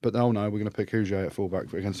year, but no, we're going to pick Houget at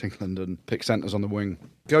fullback against England and pick centres on the wing.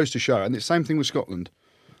 Goes to show, and it's the same thing with Scotland.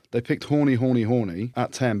 They picked Horny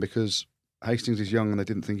at 10 because Hastings is young and they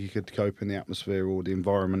didn't think he could cope in the atmosphere or the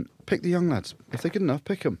environment. Pick the young lads. If they're good enough,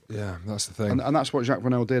 pick them. Yeah, that's the thing. And that's what Jacques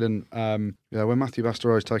Brunel did. And when Matthew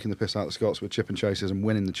Bastareaud is taking the piss out of the Scots with chip and chases and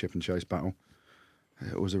winning the chip and chase battle,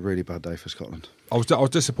 it was a really bad day for Scotland. I was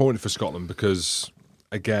disappointed for Scotland because,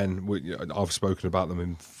 again, I've spoken about them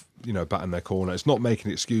in batting their corner. It's not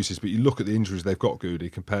making excuses, but you look at the injuries they've got, Goody,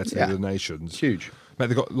 compared to the other nations. Huge. Mate,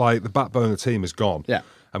 they've got the backbone of the team is gone. Yeah.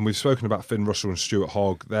 And we've spoken about Finn Russell and Stuart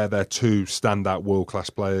Hogg. They're their two standout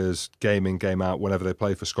world-class players, game in, game out, whenever they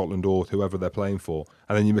play for Scotland or whoever they're playing for.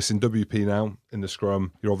 And then you're missing WP now in the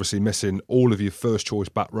scrum. You're obviously missing all of your first-choice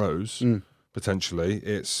back rows, potentially.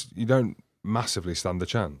 You don't massively stand a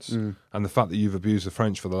chance. And the fact that you've abused the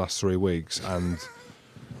French for the last 3 weeks, and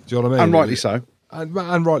do you know what I mean? And rightly so. And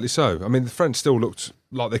rightly so. I mean, the French still looked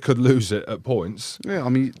like they could lose it at points. Yeah, I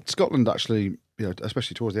mean, Scotland actually,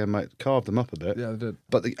 especially towards the end, mate, carved them up a bit. Yeah, they did.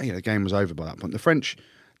 But the game was over by that point. The French,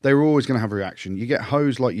 they were always going to have a reaction. You get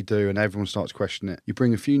hosed like you do and everyone starts questioning it. You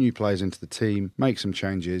bring a few new players into the team, make some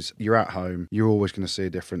changes. You're at home. You're always going to see a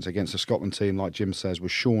difference against a Scotland team, like Jim says,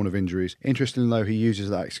 was shorn of injuries. Interestingly, though, he uses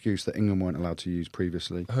that excuse that England weren't allowed to use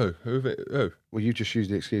previously. Who? Well, you just used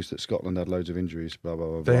the excuse that Scotland had loads of injuries, blah, blah,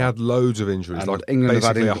 blah. They had loads of injuries, and like England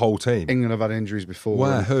basically a whole team. England have had injuries before.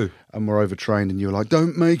 Where? Who? And were overtrained, and you were like,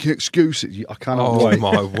 don't make excuses. I cannot wait.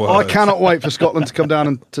 My word. I cannot wait for Scotland to come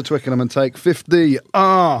down to Twickenham and take 50.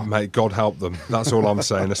 Mate, God help them. That's all I'm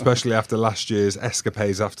saying, especially after last year's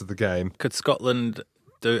escapades after the game. Could Scotland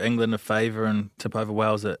do England a favour and tip over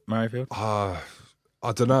Wales at Murrayfield?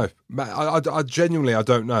 I don't know. I genuinely, I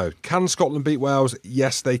don't know. Can Scotland beat Wales?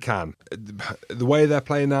 Yes, they can. The way they're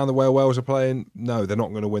playing now, the way Wales are playing, no, they're not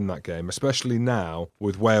going to win that game, especially now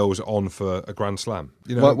with Wales on for a Grand Slam.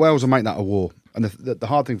 Well, Wales will make that a war. And the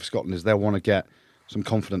hard thing for Scotland is they'll want to get some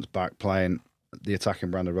confidence back playing the attacking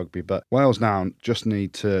brand of rugby. But Wales now just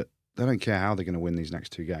need to... They don't care how they're going to win these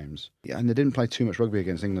next two games. Yeah, and they didn't play too much rugby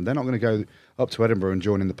against England. They're not going to go up to Edinburgh and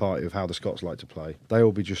join in the party of how the Scots like to play.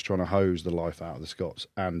 They'll be just trying to hose the life out of the Scots.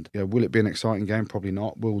 And will it be an exciting game? Probably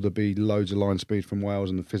not. Will there be loads of line speed from Wales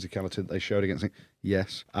and the physicality that they showed against England?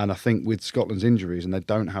 Yes. And I think with Scotland's injuries, and they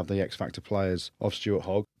don't have the X-factor players of Stuart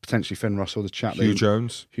Hogg, potentially Finn Russell, the chap... Hugh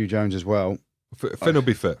Jones as well. Finn will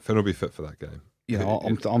be fit. Finn will be fit for that game.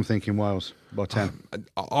 I'm thinking Wales by 10.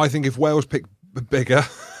 I think if Wales pick Biggar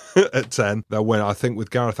at 10, they'll win. I think with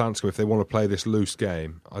Gareth Anscombe, if they want to play this loose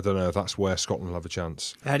game, I don't know if that's where Scotland will have a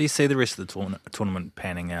chance. How do you see the rest of the tournament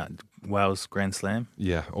panning out? Wales Grand Slam?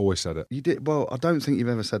 Yeah, always said it. You did. Well, I don't think you've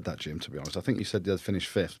ever said that, Jim, to be honest. I think you said they'd finish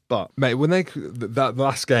 5th. But mate, when that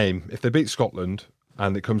last game, if they beat Scotland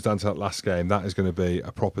and it comes down to that last game, that is going to be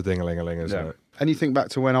a proper ding-a-ling-a-ling, isn't it? And you think back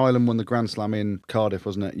to when Ireland won the Grand Slam in Cardiff,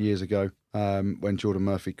 wasn't it, years ago, when Jordan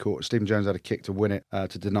Murphy caught... Stephen Jones had a kick to win it,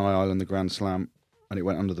 to deny Ireland the Grand Slam, and it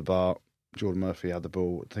went under the bar. Jordan Murphy had the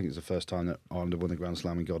ball. I think it was the first time that Ireland had won the Grand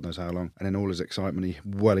Slam in God knows how long. And in all his excitement, he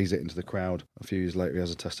wellies it into the crowd. A few years later, he has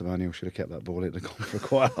a testimonial. Should have kept that ball. It'd have gone for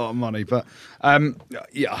quite a lot of money. But,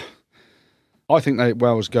 yeah, I think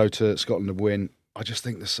Wales go to Scotland to win. I just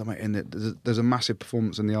think there's something in it. There's a massive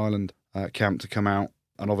performance in the Ireland camp to come out.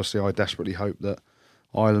 And obviously, I desperately hope that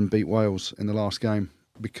Ireland beat Wales in the last game,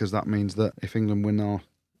 because that means that if England win our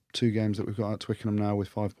 2 games that we've got at Twickenham now with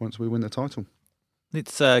 5 points, we win the title.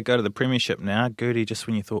 Let's go to the Premiership now. Goody, just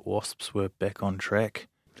when you thought Wasps were back on track.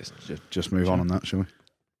 Just move on that, shall we?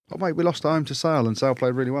 Oh, mate, we lost at home to Sale, and Sale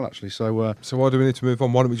played really well, actually. So why do we need to move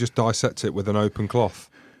on? Why don't we just dissect it with an open cloth?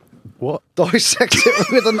 What? Dissect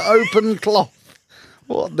it with an open cloth.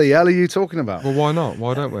 What the hell are you talking about? Well, why not?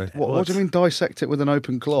 Why don't we? What do you mean dissect it with an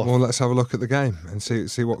open cloth? Well, let's have a look at the game and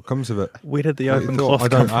see what comes of it. Where did the What open you thought? cloth I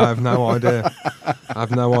come from? have no idea. I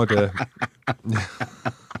have no idea.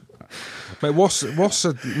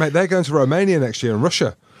 Mate, they're going to Romania next year and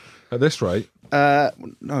Russia at this rate.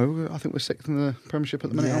 No, I think we're sixth in the Premiership at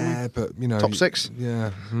the minute, aren't we? But you know, Top six?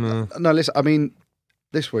 Yeah. No, listen, I mean,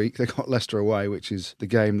 this week they got Leicester away, which is the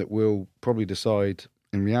game that will probably decide,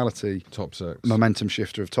 in reality, Top six. momentum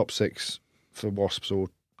shifter of top six for Wasps or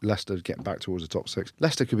Leicester getting back towards the top six.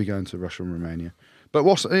 Leicester could be going to Russia and Romania. But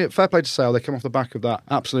fair play to Sale, they come off the back of that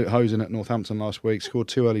absolute hosing at Northampton last week, scored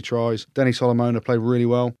 2 early tries. Denny Solomona played really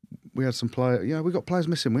well. We had some we got players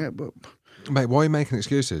missing. Mate, why are you making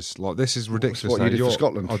excuses? Like, this is ridiculous. That's what you did for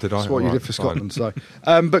Scotland. Oh, did I? That's what you Right, did for fine. Scotland. So,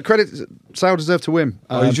 but credit, Sale deserved to win.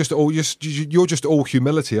 You're just all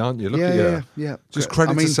humility, aren't you? Look at you. Yeah. Just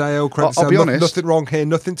credit to Sale. Credit I'll to be Sale. honest. Nothing wrong here.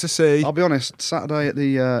 Nothing to see. I'll be honest. Saturday at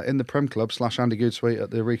the in the Prem Club / Andy Good Suite at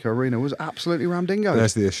the Rico Arena was absolutely ramdingo.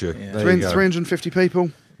 There's the issue. Yeah. There you go. 350 people.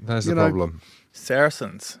 There's the problem.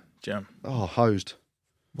 Saracens, Jim. Oh, hosed.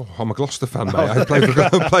 Oh, I'm a Gloucester fan, mate. I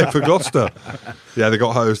played for Gloucester. Yeah, they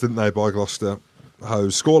got hosed, didn't they, by Gloucester?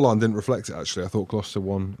 Hosed. Scoreline didn't reflect it, actually. I thought Gloucester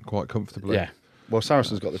won quite comfortably. Yeah. Well,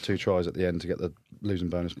 Saracens got the 2 tries at the end to get the losing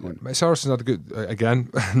bonus point. Mate, Saracens had a good, again,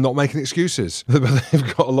 not making excuses, but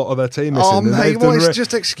they've got a lot of their team missing. Oh, mate, it's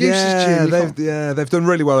just excuses, Jim. They've done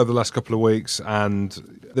really well over the last couple of weeks, and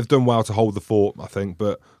they've done well to hold the fort, I think,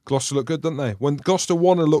 but Gloucester look good, don't they? When Gloucester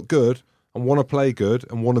want to look good, and want to play good,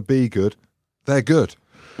 and want to be good, they're good.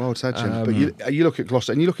 Well said, Jim. But you look at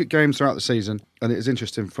Gloucester, and you look at games throughout the season, and it's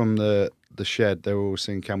interesting from the shed, they were always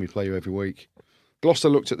saying, can we play you every week? Gloucester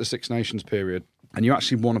looked at the Six Nations period, and you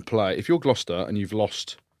actually want to play. If you're Gloucester and you've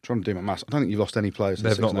lost, I'm trying to do my maths, I don't think you've lost any players in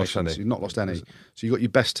the Six Nations. You've not lost any. So you've got your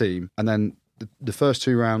best team, and then the first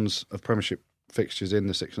 2 rounds of Premiership fixtures in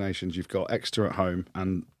the Six Nations, you've got Exeter at home,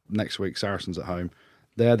 and next week Saracens at home.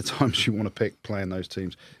 They're the times you want to pick playing those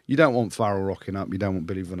teams. You don't want Farrell rocking up. You don't want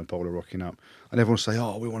Billy Vunipola rocking up. And everyone will say,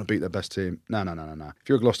 oh, we want to beat their best team. No. If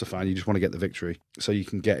you're a Gloucester fan, you just want to get the victory. So you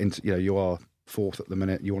can get into, you are 4th at the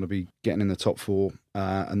minute. You want to be getting in the top 4.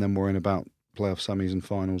 And then worrying about playoff semis and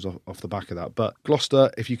finals off the back of that. But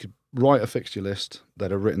Gloucester, if you could write a fixture list,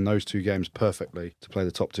 they'd have written those 2 games perfectly to play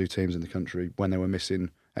the top 2 teams in the country when they were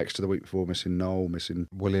missing Exeter the week before, missing Noel, missing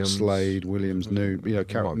Slade, Williams, Noon,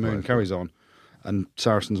 Moon carries on. And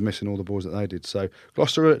Saracens missing all the balls that they did. So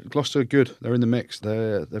Gloucester are good. They're in the mix.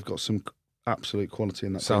 They've got some absolute quality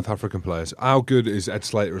in that South team. African players. How good is Ed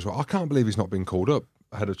Slater as well? I can't believe he's not been called up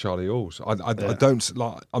ahead of Charlie Halls. I don't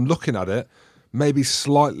like. I'm looking at it, maybe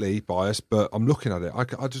slightly biased, but I'm looking at it.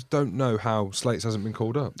 I just don't know how Slates hasn't been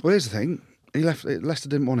called up. Well, here's the thing. He left. Leicester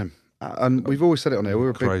didn't want him. And we've always said it on here. We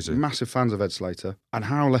were massive fans of Ed Slater, and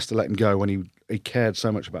how Leicester let him go when he cared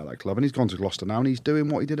so much about that club. And he's gone to Gloucester now, and he's doing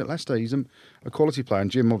what he did at Leicester. He's a quality player. And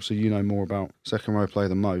Jim, obviously, you know more about second row play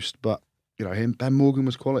than most, but him. Ben Morgan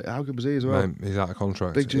was quality. How good was he as well? Mate, he's out of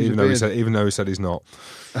contract. Big ginger beard. Even though he said he's not,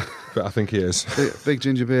 but I think he is. Big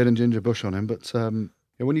ginger beard and ginger bush on him. But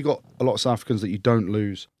when you got a lot of South Africans that you don't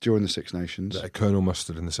lose during the Six Nations, Colonel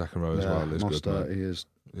Mustard in the second row as well. Mustard, good, he is.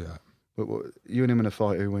 Yeah. But you and him in a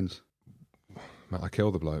fight, who wins? Mate, I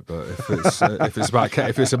kill the bloke, but if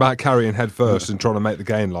it's about carrying head first and trying to make the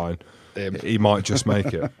gain line, he might just make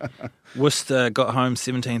it. Worcester got home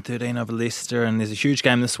 17-13 over Leicester, and there's a huge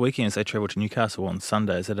game this weekend as they travel to Newcastle on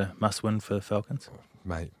Sunday. Is it a must-win for Falcons?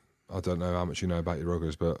 Mate, I don't know how much you know about your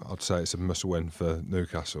Ruggers, but I'd say it's a must-win for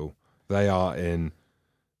Newcastle. They are in,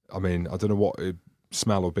 I don't know what it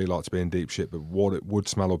smell will be like to be in deep shit, but what it would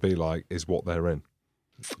smell or be like is what they're in.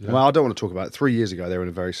 Yeah. Well, I don't want to talk about it. 3 years ago, they were in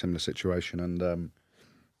a very similar situation, and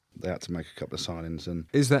they had to make a couple of signings and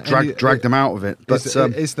drag them out of it. But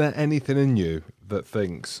is there anything in you that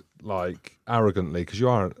thinks like arrogantly? Because you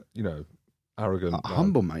are, arrogant.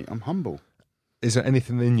 Humble, mate. I'm humble. Is there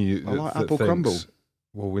anything in you I like that apple thinks, crumble?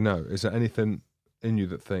 Well, we know. Is there anything in you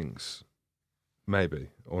that thinks maybe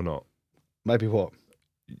or not? Maybe what?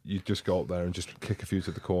 You just go up there and just kick a few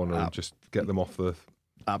to the corner and just get them off the.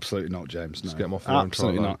 Absolutely not, James. No. Just get them off the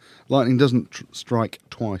Absolutely not. Lightning doesn't strike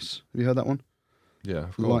twice. Have you heard that one? Yeah,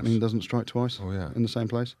 of course. Lightning doesn't strike twice. Oh yeah, in the same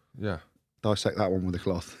place. Yeah, dissect that one with a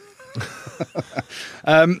cloth.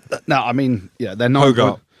 No, they're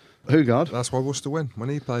not. Hugard. That's why Worcester win when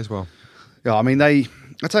he plays well. Yeah,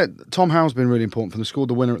 I'd say Tom Howe's been really important for them. Scored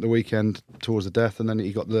the winner at the weekend towards the death, and then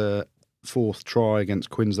he got the 4th try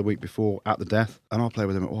against Quins the week before at the death. And I played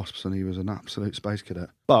with him at Wasps, and he was an absolute space cadet.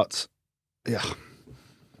 But yeah,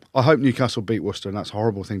 I hope Newcastle beat Worcester, and that's a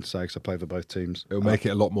horrible thing to say because I play for both teams. It'll make it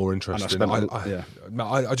a lot more interesting.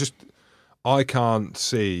 I can't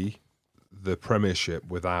see the Premiership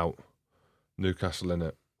without Newcastle in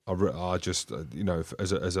it. I just,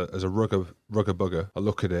 as a rugger bugger, I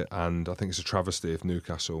look at it and I think it's a travesty if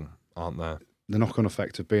Newcastle aren't there. The knock-on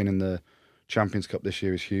effect of being in the Champions Cup this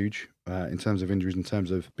year is huge in terms of injuries, in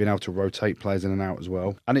terms of being able to rotate players in and out as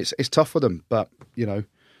well. And it's tough for them, but,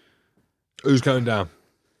 Who's going down?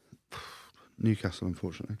 Newcastle,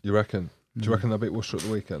 unfortunately. You reckon? Do you reckon they'll beat Worcester at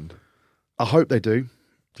the weekend? I hope they do. Do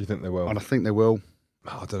you think they will? And I think they will.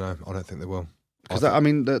 I don't know. I don't think they will. Because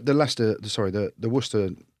the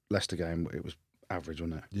Worcester-Leicester game, it was average,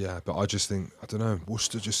 wasn't it? Yeah, but I just think, I don't know,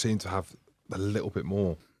 Worcester just seem to have a little bit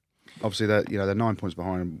more. Obviously, they're 9 points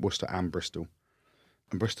behind Worcester and Bristol.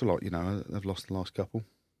 And Bristol, they've lost the last couple.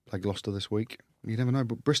 Played Gloucester this week. You never know,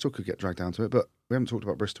 but Bristol could get dragged down to it. But we haven't talked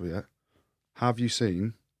about Bristol yet. Have you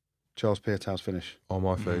seen Charles Piutau's finish? On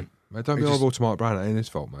my feet. Mate, don't be horrible to Mark Brown. It ain't his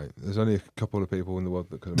fault, mate. There's only a couple of people in the world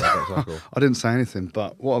that could have made that tackle. I didn't say anything,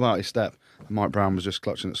 but what about his step? Mike Brown was just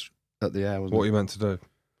clutching at the air, wasn't What he? are you meant to do?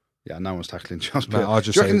 Yeah, no one's tackling Charles Mate, Piutau.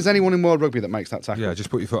 Do you reckon there's anyone in world rugby that makes that tackle? Yeah, just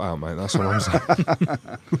put your foot out, mate. That's what I'm saying.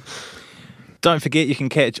 Don't forget you can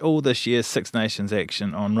catch all this year's Six Nations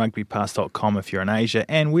action on rugbypass.com if you're in Asia,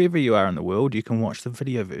 and wherever you are in the world, you can watch the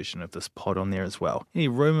video version of this pod on there as well. Any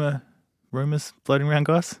rumours floating around,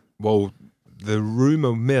 guys? Well, the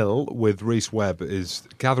Rumour Mill with Rhys Webb is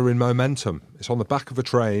gathering momentum. It's on the back of a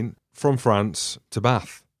train from France to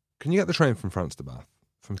Bath. Can you get the train from France to Bath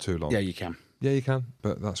from Toulon? Yeah, you can. Yeah, you can,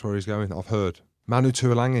 but that's where he's going, I've heard. Manu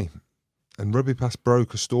Tuolangi. And Rugby Pass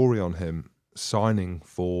broke a story on him signing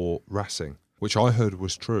for Racing, which I heard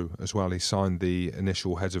was true as well. He signed the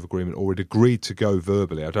initial heads of agreement, or he'd agreed to go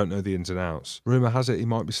verbally. I don't know the ins and outs. Rumour has it he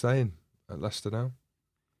might be staying at Leicester now.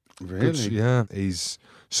 Really? Yeah, he's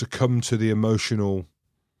succumbed to the emotional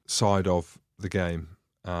side of the game.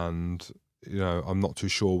 And, I'm not too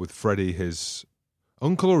sure with Freddie, his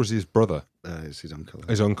uncle, or is he his brother? It's his uncle.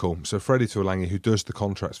 His uncle. So Freddie Tuolangi, who does the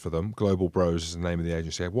contracts for them, Global Bros is the name of the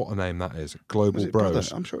agency. What a name that is. Global Bros. Brother?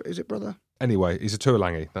 I'm sure, is it brother? Anyway, he's a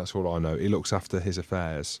Tuolangi, that's all I know. He looks after his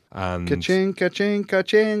affairs. And Ka-ching, ka-ching,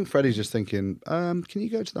 ka-ching. Freddie's just thinking, can you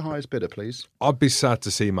go to the highest bidder, please? I'd be sad to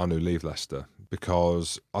see Manu leave Leicester,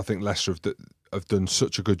 because I think Leicester have done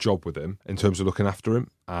such a good job with him in terms of looking after him,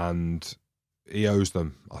 and he owes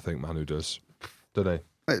them, I think Manu does. Doesn't he?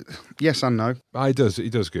 Yes and no. He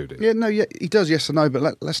does good. Yeah, no, yeah, he does, yes and no,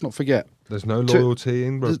 but let's not forget. There's no loyalty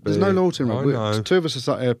in rugby. There's no loyalty in rugby. I know. Two of us are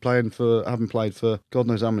sat here having played for God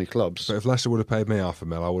knows how many clubs. But if Leicester would have paid me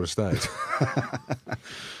 $500,000, I would have stayed.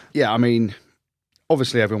 Yeah, I mean,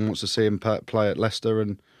 obviously everyone wants to see him play at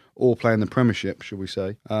Leicester or play in the Premiership, should we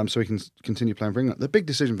say, so he can continue playing for England. The big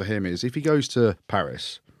decision for him is if he goes to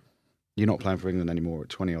Paris, you're not playing for England anymore at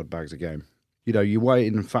 20-odd bags a game. You weigh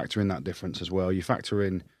in and factor in that difference as well. You factor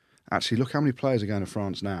in, actually, look how many players are going to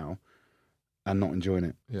France now and not enjoying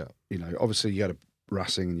it. Yeah. Obviously you go to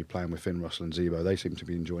Racing and you're playing with Finn Russell and Zebo. They seem to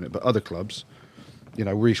be enjoying it. But other clubs,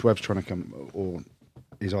 Rhys Webb's trying to come, or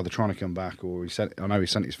he's either trying to come back, or he sent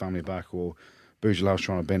his family back, or Boujalau's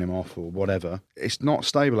trying to bin him off, or whatever. It's not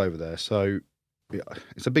stable over there. So yeah,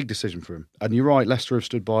 it's a big decision for him. And you're right, Leicester have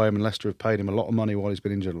stood by him and Leicester have paid him a lot of money while he's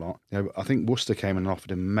been injured a lot. I think Worcester came and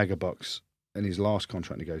offered him mega bucks in his last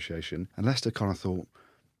contract negotiation, and Leicester kind of thought,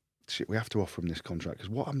 shit, we have to offer him this contract, because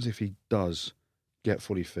what happens if he does get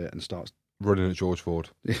fully fit and starts running at George Ford,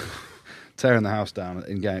 tearing the house down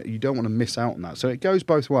in game? You don't want to miss out on that. So it goes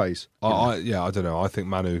both ways. I don't know. I think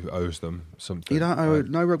Manu owes them something. You don't owe,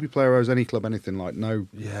 no rugby player owes any club anything. Like no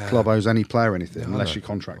club owes any player anything unless you're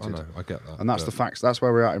contracted. I know, I get that. And that's the facts. That's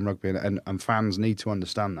where we're at in rugby, and fans need to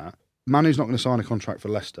understand that. Manu's not going to sign a contract for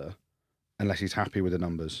Leicester unless he's happy with the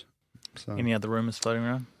numbers. So. Any other rumours floating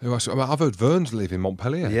around? I've heard Vern's leaving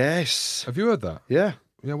Montpellier. Yes. Have you heard that? Yeah.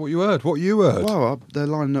 Yeah, what you heard? Well, they're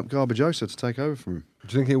lining up Garbage Osa to take over from him.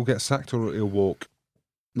 Do you think he'll get sacked or he'll walk?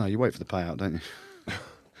 No, you wait for the payout, don't you?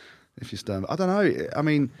 If you're stern. I don't know. I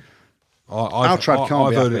mean, I've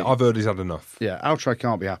heard he's had enough. Yeah, Altrad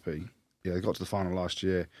can't be happy. Yeah, they got to the final last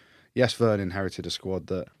year. Yes, Vern inherited a squad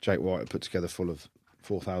that Jake White had put together full of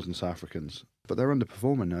 4,000 South Africans. But they're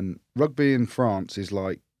underperforming. And rugby in France is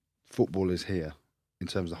like football is here in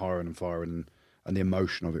terms of hiring and firing and the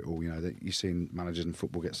emotion of it all. You've seen managers in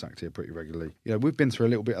football get sacked here pretty regularly. We've been through a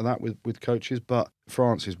little bit of that with coaches, but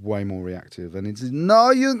France is way more reactive. And it's,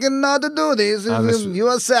 no, you cannot do this. You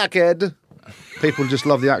are sacked. People just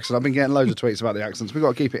love the accent. I've been getting loads of tweets about the accents. We've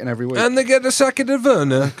got to keep it in every week. And they get the sack of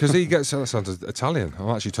Werner because he gets, that sounds Italian.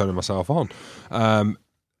 I'm actually turning myself on.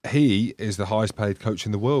 he is the highest paid coach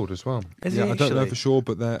in the world as well. Is he I don't know actually? for sure,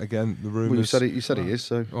 but there again, the rumours. Well, you said he is,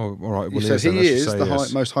 so. Oh, all right. You Well, said he let's just is say the he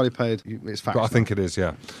is. most highly paid. It's fact. But I think it is,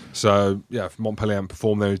 yeah. So, yeah, if Montpellier haven't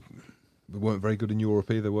performed, they weren't very good in Europe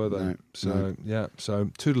either, were they? No, so, no. yeah. So,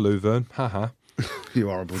 toodaloo, Vern. Ha-ha. You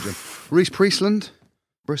horrible, Jim. Reece Priestland,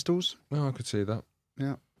 Bristol's. Oh, I could see that.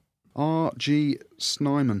 Yeah. R.G.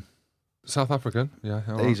 Snyman. South African, yeah.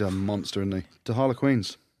 All right. He's a monster, isn't he? To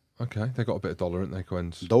Harlequins. Okay, they got a bit of dollar, haven't they,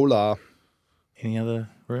 Quins? Dollar. Any other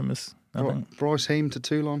rumours? Nothing? Bryce Heem to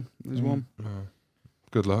Toulon is one.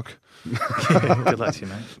 Good luck. Good luck to you,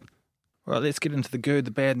 mate. Right, let's get into the good,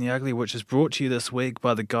 the bad and the ugly, which is brought to you this week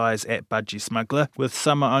by the guys at Budgie Sinckler. With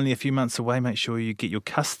summer only a few months away, make sure you get your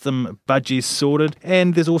custom budgies sorted.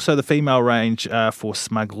 And there's also the female range for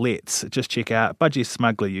smugglettes. Just check out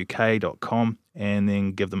budgiesmuggleruk.com and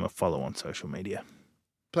then give them a follow on social media.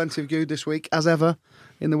 Plenty of good this week, as ever,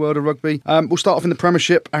 in the world of rugby. We'll start off in the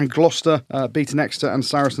Premiership, and Gloucester beating Exeter and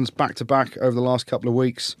Saracens back-to-back over the last couple of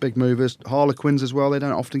weeks. Big movers. Harlequins as well. They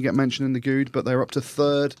don't often get mentioned in the good, but they're up to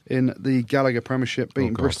third in the Gallagher Premiership,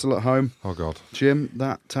 beating Bristol at home. Oh, God. Jim,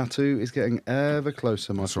 that tattoo is getting ever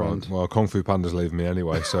closer, my friend. Right. Well, Kung Fu Panda's leaving me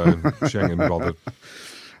anyway, so she ain't going to be bothered.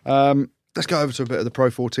 Let's go over to a bit of the Pro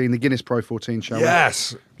 14, the Guinness Pro 14, shall we?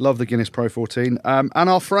 Yes! Love the Guinness Pro 14. And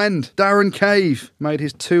our friend, Darren Cave, made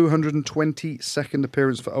his 222nd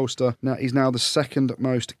appearance for Ulster. Now he's now the second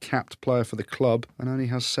most capped player for the club and only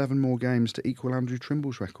has 7 more games to equal Andrew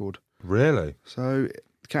Trimble's record. Really? So,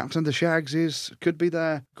 captain of the Shags could be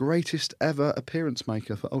their greatest ever appearance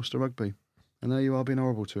maker for Ulster Rugby. And there you are being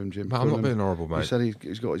horrible to him, Jim. But I'm not being horrible, mate. You said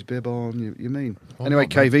he's got his bib on. You mean? Anyway,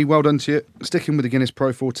 KV, well done to you. Sticking with the Guinness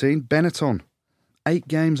Pro 14, Benetton. 8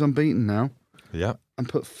 games unbeaten now. Yeah. And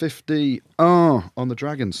put 50 on the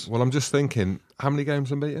Dragons. Well, I'm just thinking, how many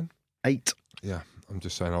games unbeaten? 8. Yeah. I'm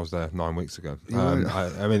just saying I was there 9 weeks ago.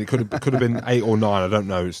 Yeah. I mean, it could have been 8 or 9. I don't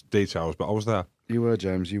know its details, but I was there. You were,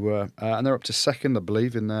 James. You were. And they're up to second, I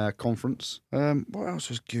believe, in their conference. What else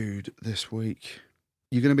was good this week?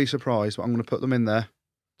 You're going to be surprised, but I'm going to put them in there.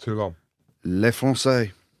 Too long. Les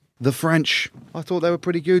Français. The French. I thought they were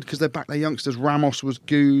pretty good because they backed their youngsters. Ramos was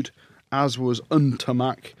good, as was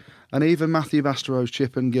Untamak. And even Matthew Bastereau's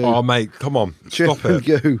chip and goo. Oh, mate, come on. Stop it.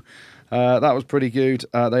 Goo. That was pretty good.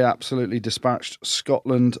 They absolutely dispatched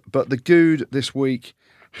Scotland. But the good this week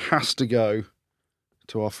has to go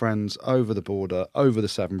to our friends over the border, over the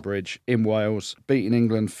Severn Bridge in Wales, beating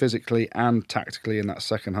England physically and tactically in that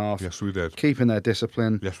second half. Yes, we did. Keeping their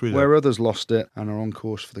discipline. Yes, we did. Where others lost it and are on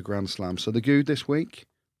course for the Grand Slam. So the good this week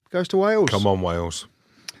goes to Wales. Come on, Wales.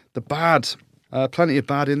 The bad. Plenty of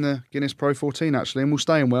bad in the Guinness Pro 14, actually, and we'll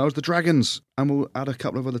stay in Wales. The Dragons, and we'll add a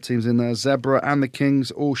couple of other teams in there. Zebra and the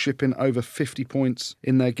Kings all shipping over 50 points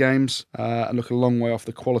in their games and look a long way off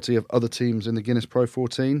the quality of other teams in the Guinness Pro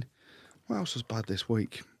 14. What else was bad this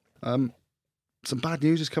week? Some bad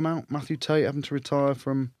news has come out. Matthew Tate having to retire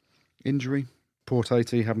from injury. Poor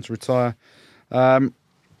Tate having to retire.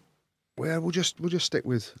 We'll just stick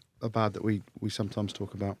with a bad that we sometimes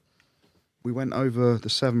talk about. We went over the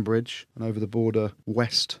Severn Bridge and over the border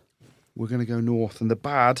west. We're going to go north. And the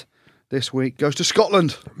bad this week goes to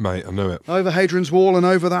Scotland. Mate, I knew it. Over Hadrian's Wall and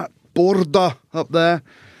over that border up there.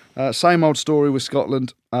 Same old story with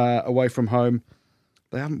Scotland away from home.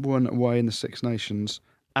 They haven't won away in the Six Nations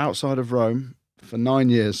outside of Rome for 9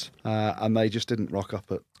 years. And they just didn't rock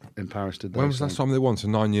up in Paris, did they? When was the last time they won? So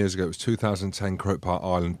 9 years ago. It was 2010, Croke Park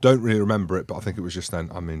Island. Don't really remember it, but I think it was just then.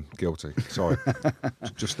 I mean, guilty. Sorry.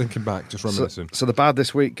 Just thinking back, just reminiscing. So the bad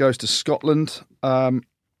this week goes to Scotland.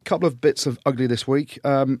 Couple of bits of ugly this week.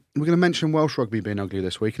 We're going to mention Welsh rugby being ugly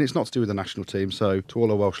this week, and it's not to do with the national team, so to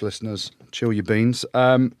all our Welsh listeners, chill your beans.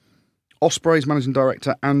 Ospreys managing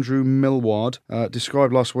director Andrew Millward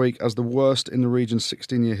described last week as the worst in the region's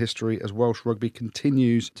 16-year history as Welsh rugby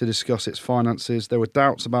continues to discuss its finances. There were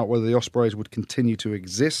doubts about whether the Ospreys would continue to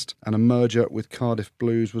exist, and a merger with Cardiff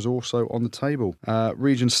Blues was also on the table.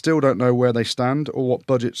 Regions still don't know where they stand or what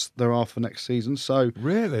budgets there are for next season. So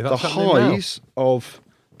really, the highs of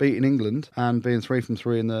beating England and being 3 from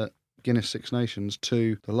 3 in the Guinness Six Nations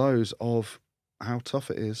to the lows of how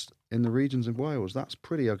tough it is in the regions in Wales. That's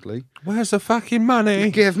pretty ugly. Where's the fucking money?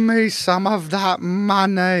 Give me some of that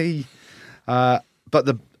money. But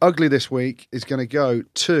the ugly this week is going to go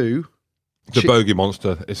to... The bogey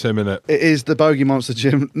monster. It's him, innit? It is the bogey monster,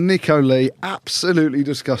 Jim. Nico Lee, absolutely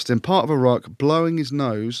disgusting. Part of a ruck, blowing his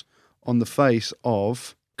nose on the face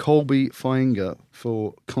of Colby Fainga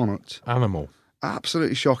for Connacht. Animal.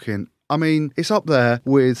 Absolutely shocking. I mean, it's up there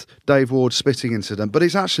with Dave Ward's spitting incident, but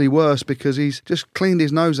it's actually worse because he's just cleaned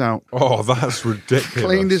his nose out. Oh, that's ridiculous.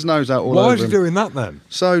 Cleaned his nose out all Why over is he him. doing that then?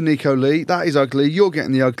 So, Nico Lee, that is ugly. You're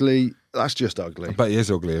getting the ugly. That's just ugly. I bet he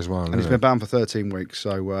is ugly as well. And he's been banned for 13 weeks.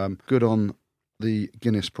 So good on the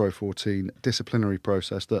Guinness PRO14 disciplinary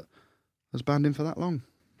process that has banned him for that long.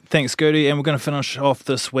 Thanks, Gertie. And we're going to finish off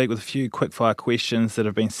this week with a few quickfire questions that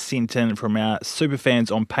have been sent in from our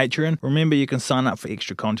superfans on Patreon. Remember, you can sign up for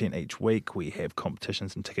extra content each week. We have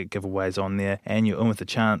competitions and ticket giveaways on there, and you're in with a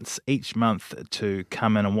chance each month to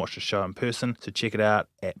come in and watch the show in person. So check it out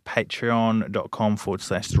at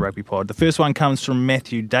patreon.com/therugbypod. The first one comes from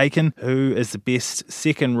Matthew Dakin, who is the best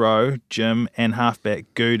second row, Jim, and halfback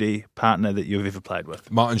Goody partner that you've ever played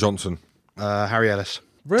with. Martin Johnson. Harry Ellis.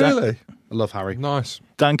 Really? I love Harry. Nice.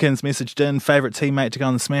 Duncan's messaged in, favourite teammate to go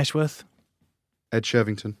on the smash with? Ed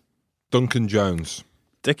Shervington. Duncan Jones.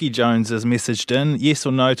 Dickie Jones has messaged in, yes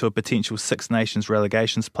or no to a potential Six Nations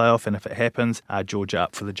relegations playoff, and if it happens, are Georgia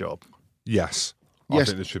up for the job? Yes. I Yes.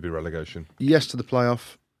 think there should be relegation. Yes to the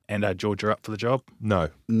playoff. And are Georgia up for the job? No.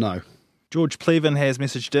 No. George Pleven has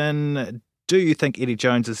messaged in, do you think Eddie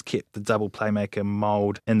Jones has kept the double playmaker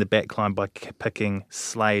mould in the backline by picking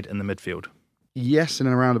Slade in the midfield? Yes, in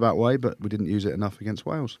a roundabout way, but we didn't use it enough against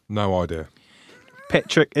Wales. No idea.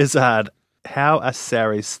 Patrick Izzard, how are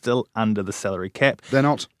Saris still under the salary cap? They're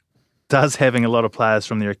not. Does having a lot of players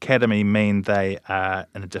from their academy mean they are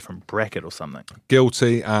in a different bracket or something?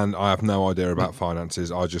 Guilty, and I have no idea about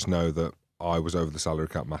finances. I just know that I was over the salary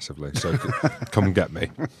cap massively, so come and get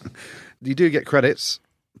me. You do get credits,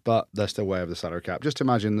 but they're still way over the salary cap. Just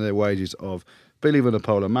imagine the wages of Billy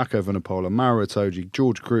Vunipola, Mako Vunipola, Maro Itoje,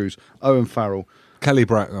 George Cruz, Owen Farrell, Kelly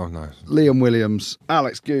Brown. Oh, no. Liam Williams,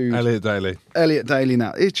 Alex Good, Elliot Daly. Elliot Daly.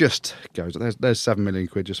 Now it just goes. There's 7 million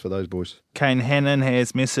quid just for those boys. Kane Hannon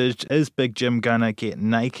has messaged, is Big Jim gonna get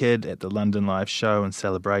naked at the London Live show in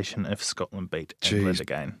celebration if Scotland beat England Jeez.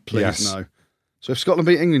 again? Please Yes. no. So if Scotland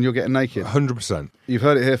beat England, you're getting naked. 100%. You've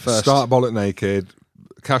heard it here first. Start bollock naked,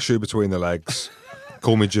 cashew between the legs.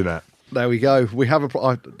 Call me Jeanette. There we go. We have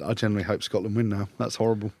I generally hope Scotland win now. That's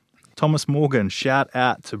horrible. Thomas Morgan, shout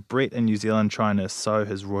out to Brett in New Zealand trying to sow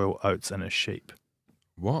his royal oats in his sheep.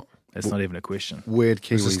 What? That's not even a question. Weird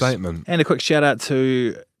Kiwis. It's a statement. And a quick shout out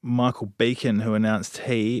to Michael Beacon, who announced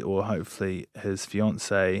he, or hopefully his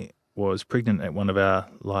fiancée, was pregnant at one of our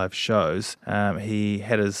live shows. He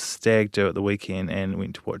had his stag do at the weekend and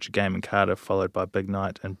went to watch a game in Cardiff, followed by a big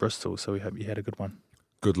night in Bristol. So we hope you had a good one.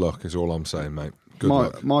 Good luck is all I'm saying, mate. Good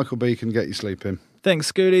luck. Michael B can get you sleeping.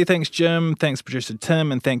 Thanks, Scooty. Thanks, Jim. Thanks, producer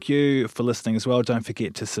Tim. And thank you for listening as well. Don't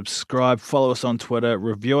forget to subscribe, follow us on Twitter,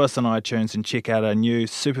 review us on iTunes, and check out our new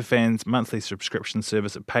Superfans monthly subscription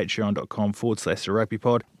service at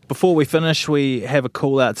patreon.com/therugbypod. Before we finish, we have a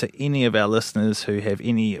call out to any of our listeners who have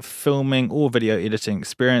any filming or video editing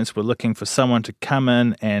experience. We're looking for someone to come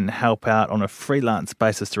in and help out on a freelance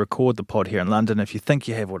basis to record the pod here in London. If you think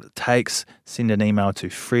you have what it takes, send an email to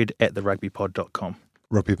fred@therugbypod.com.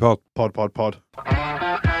 Rugby Pod. Pod.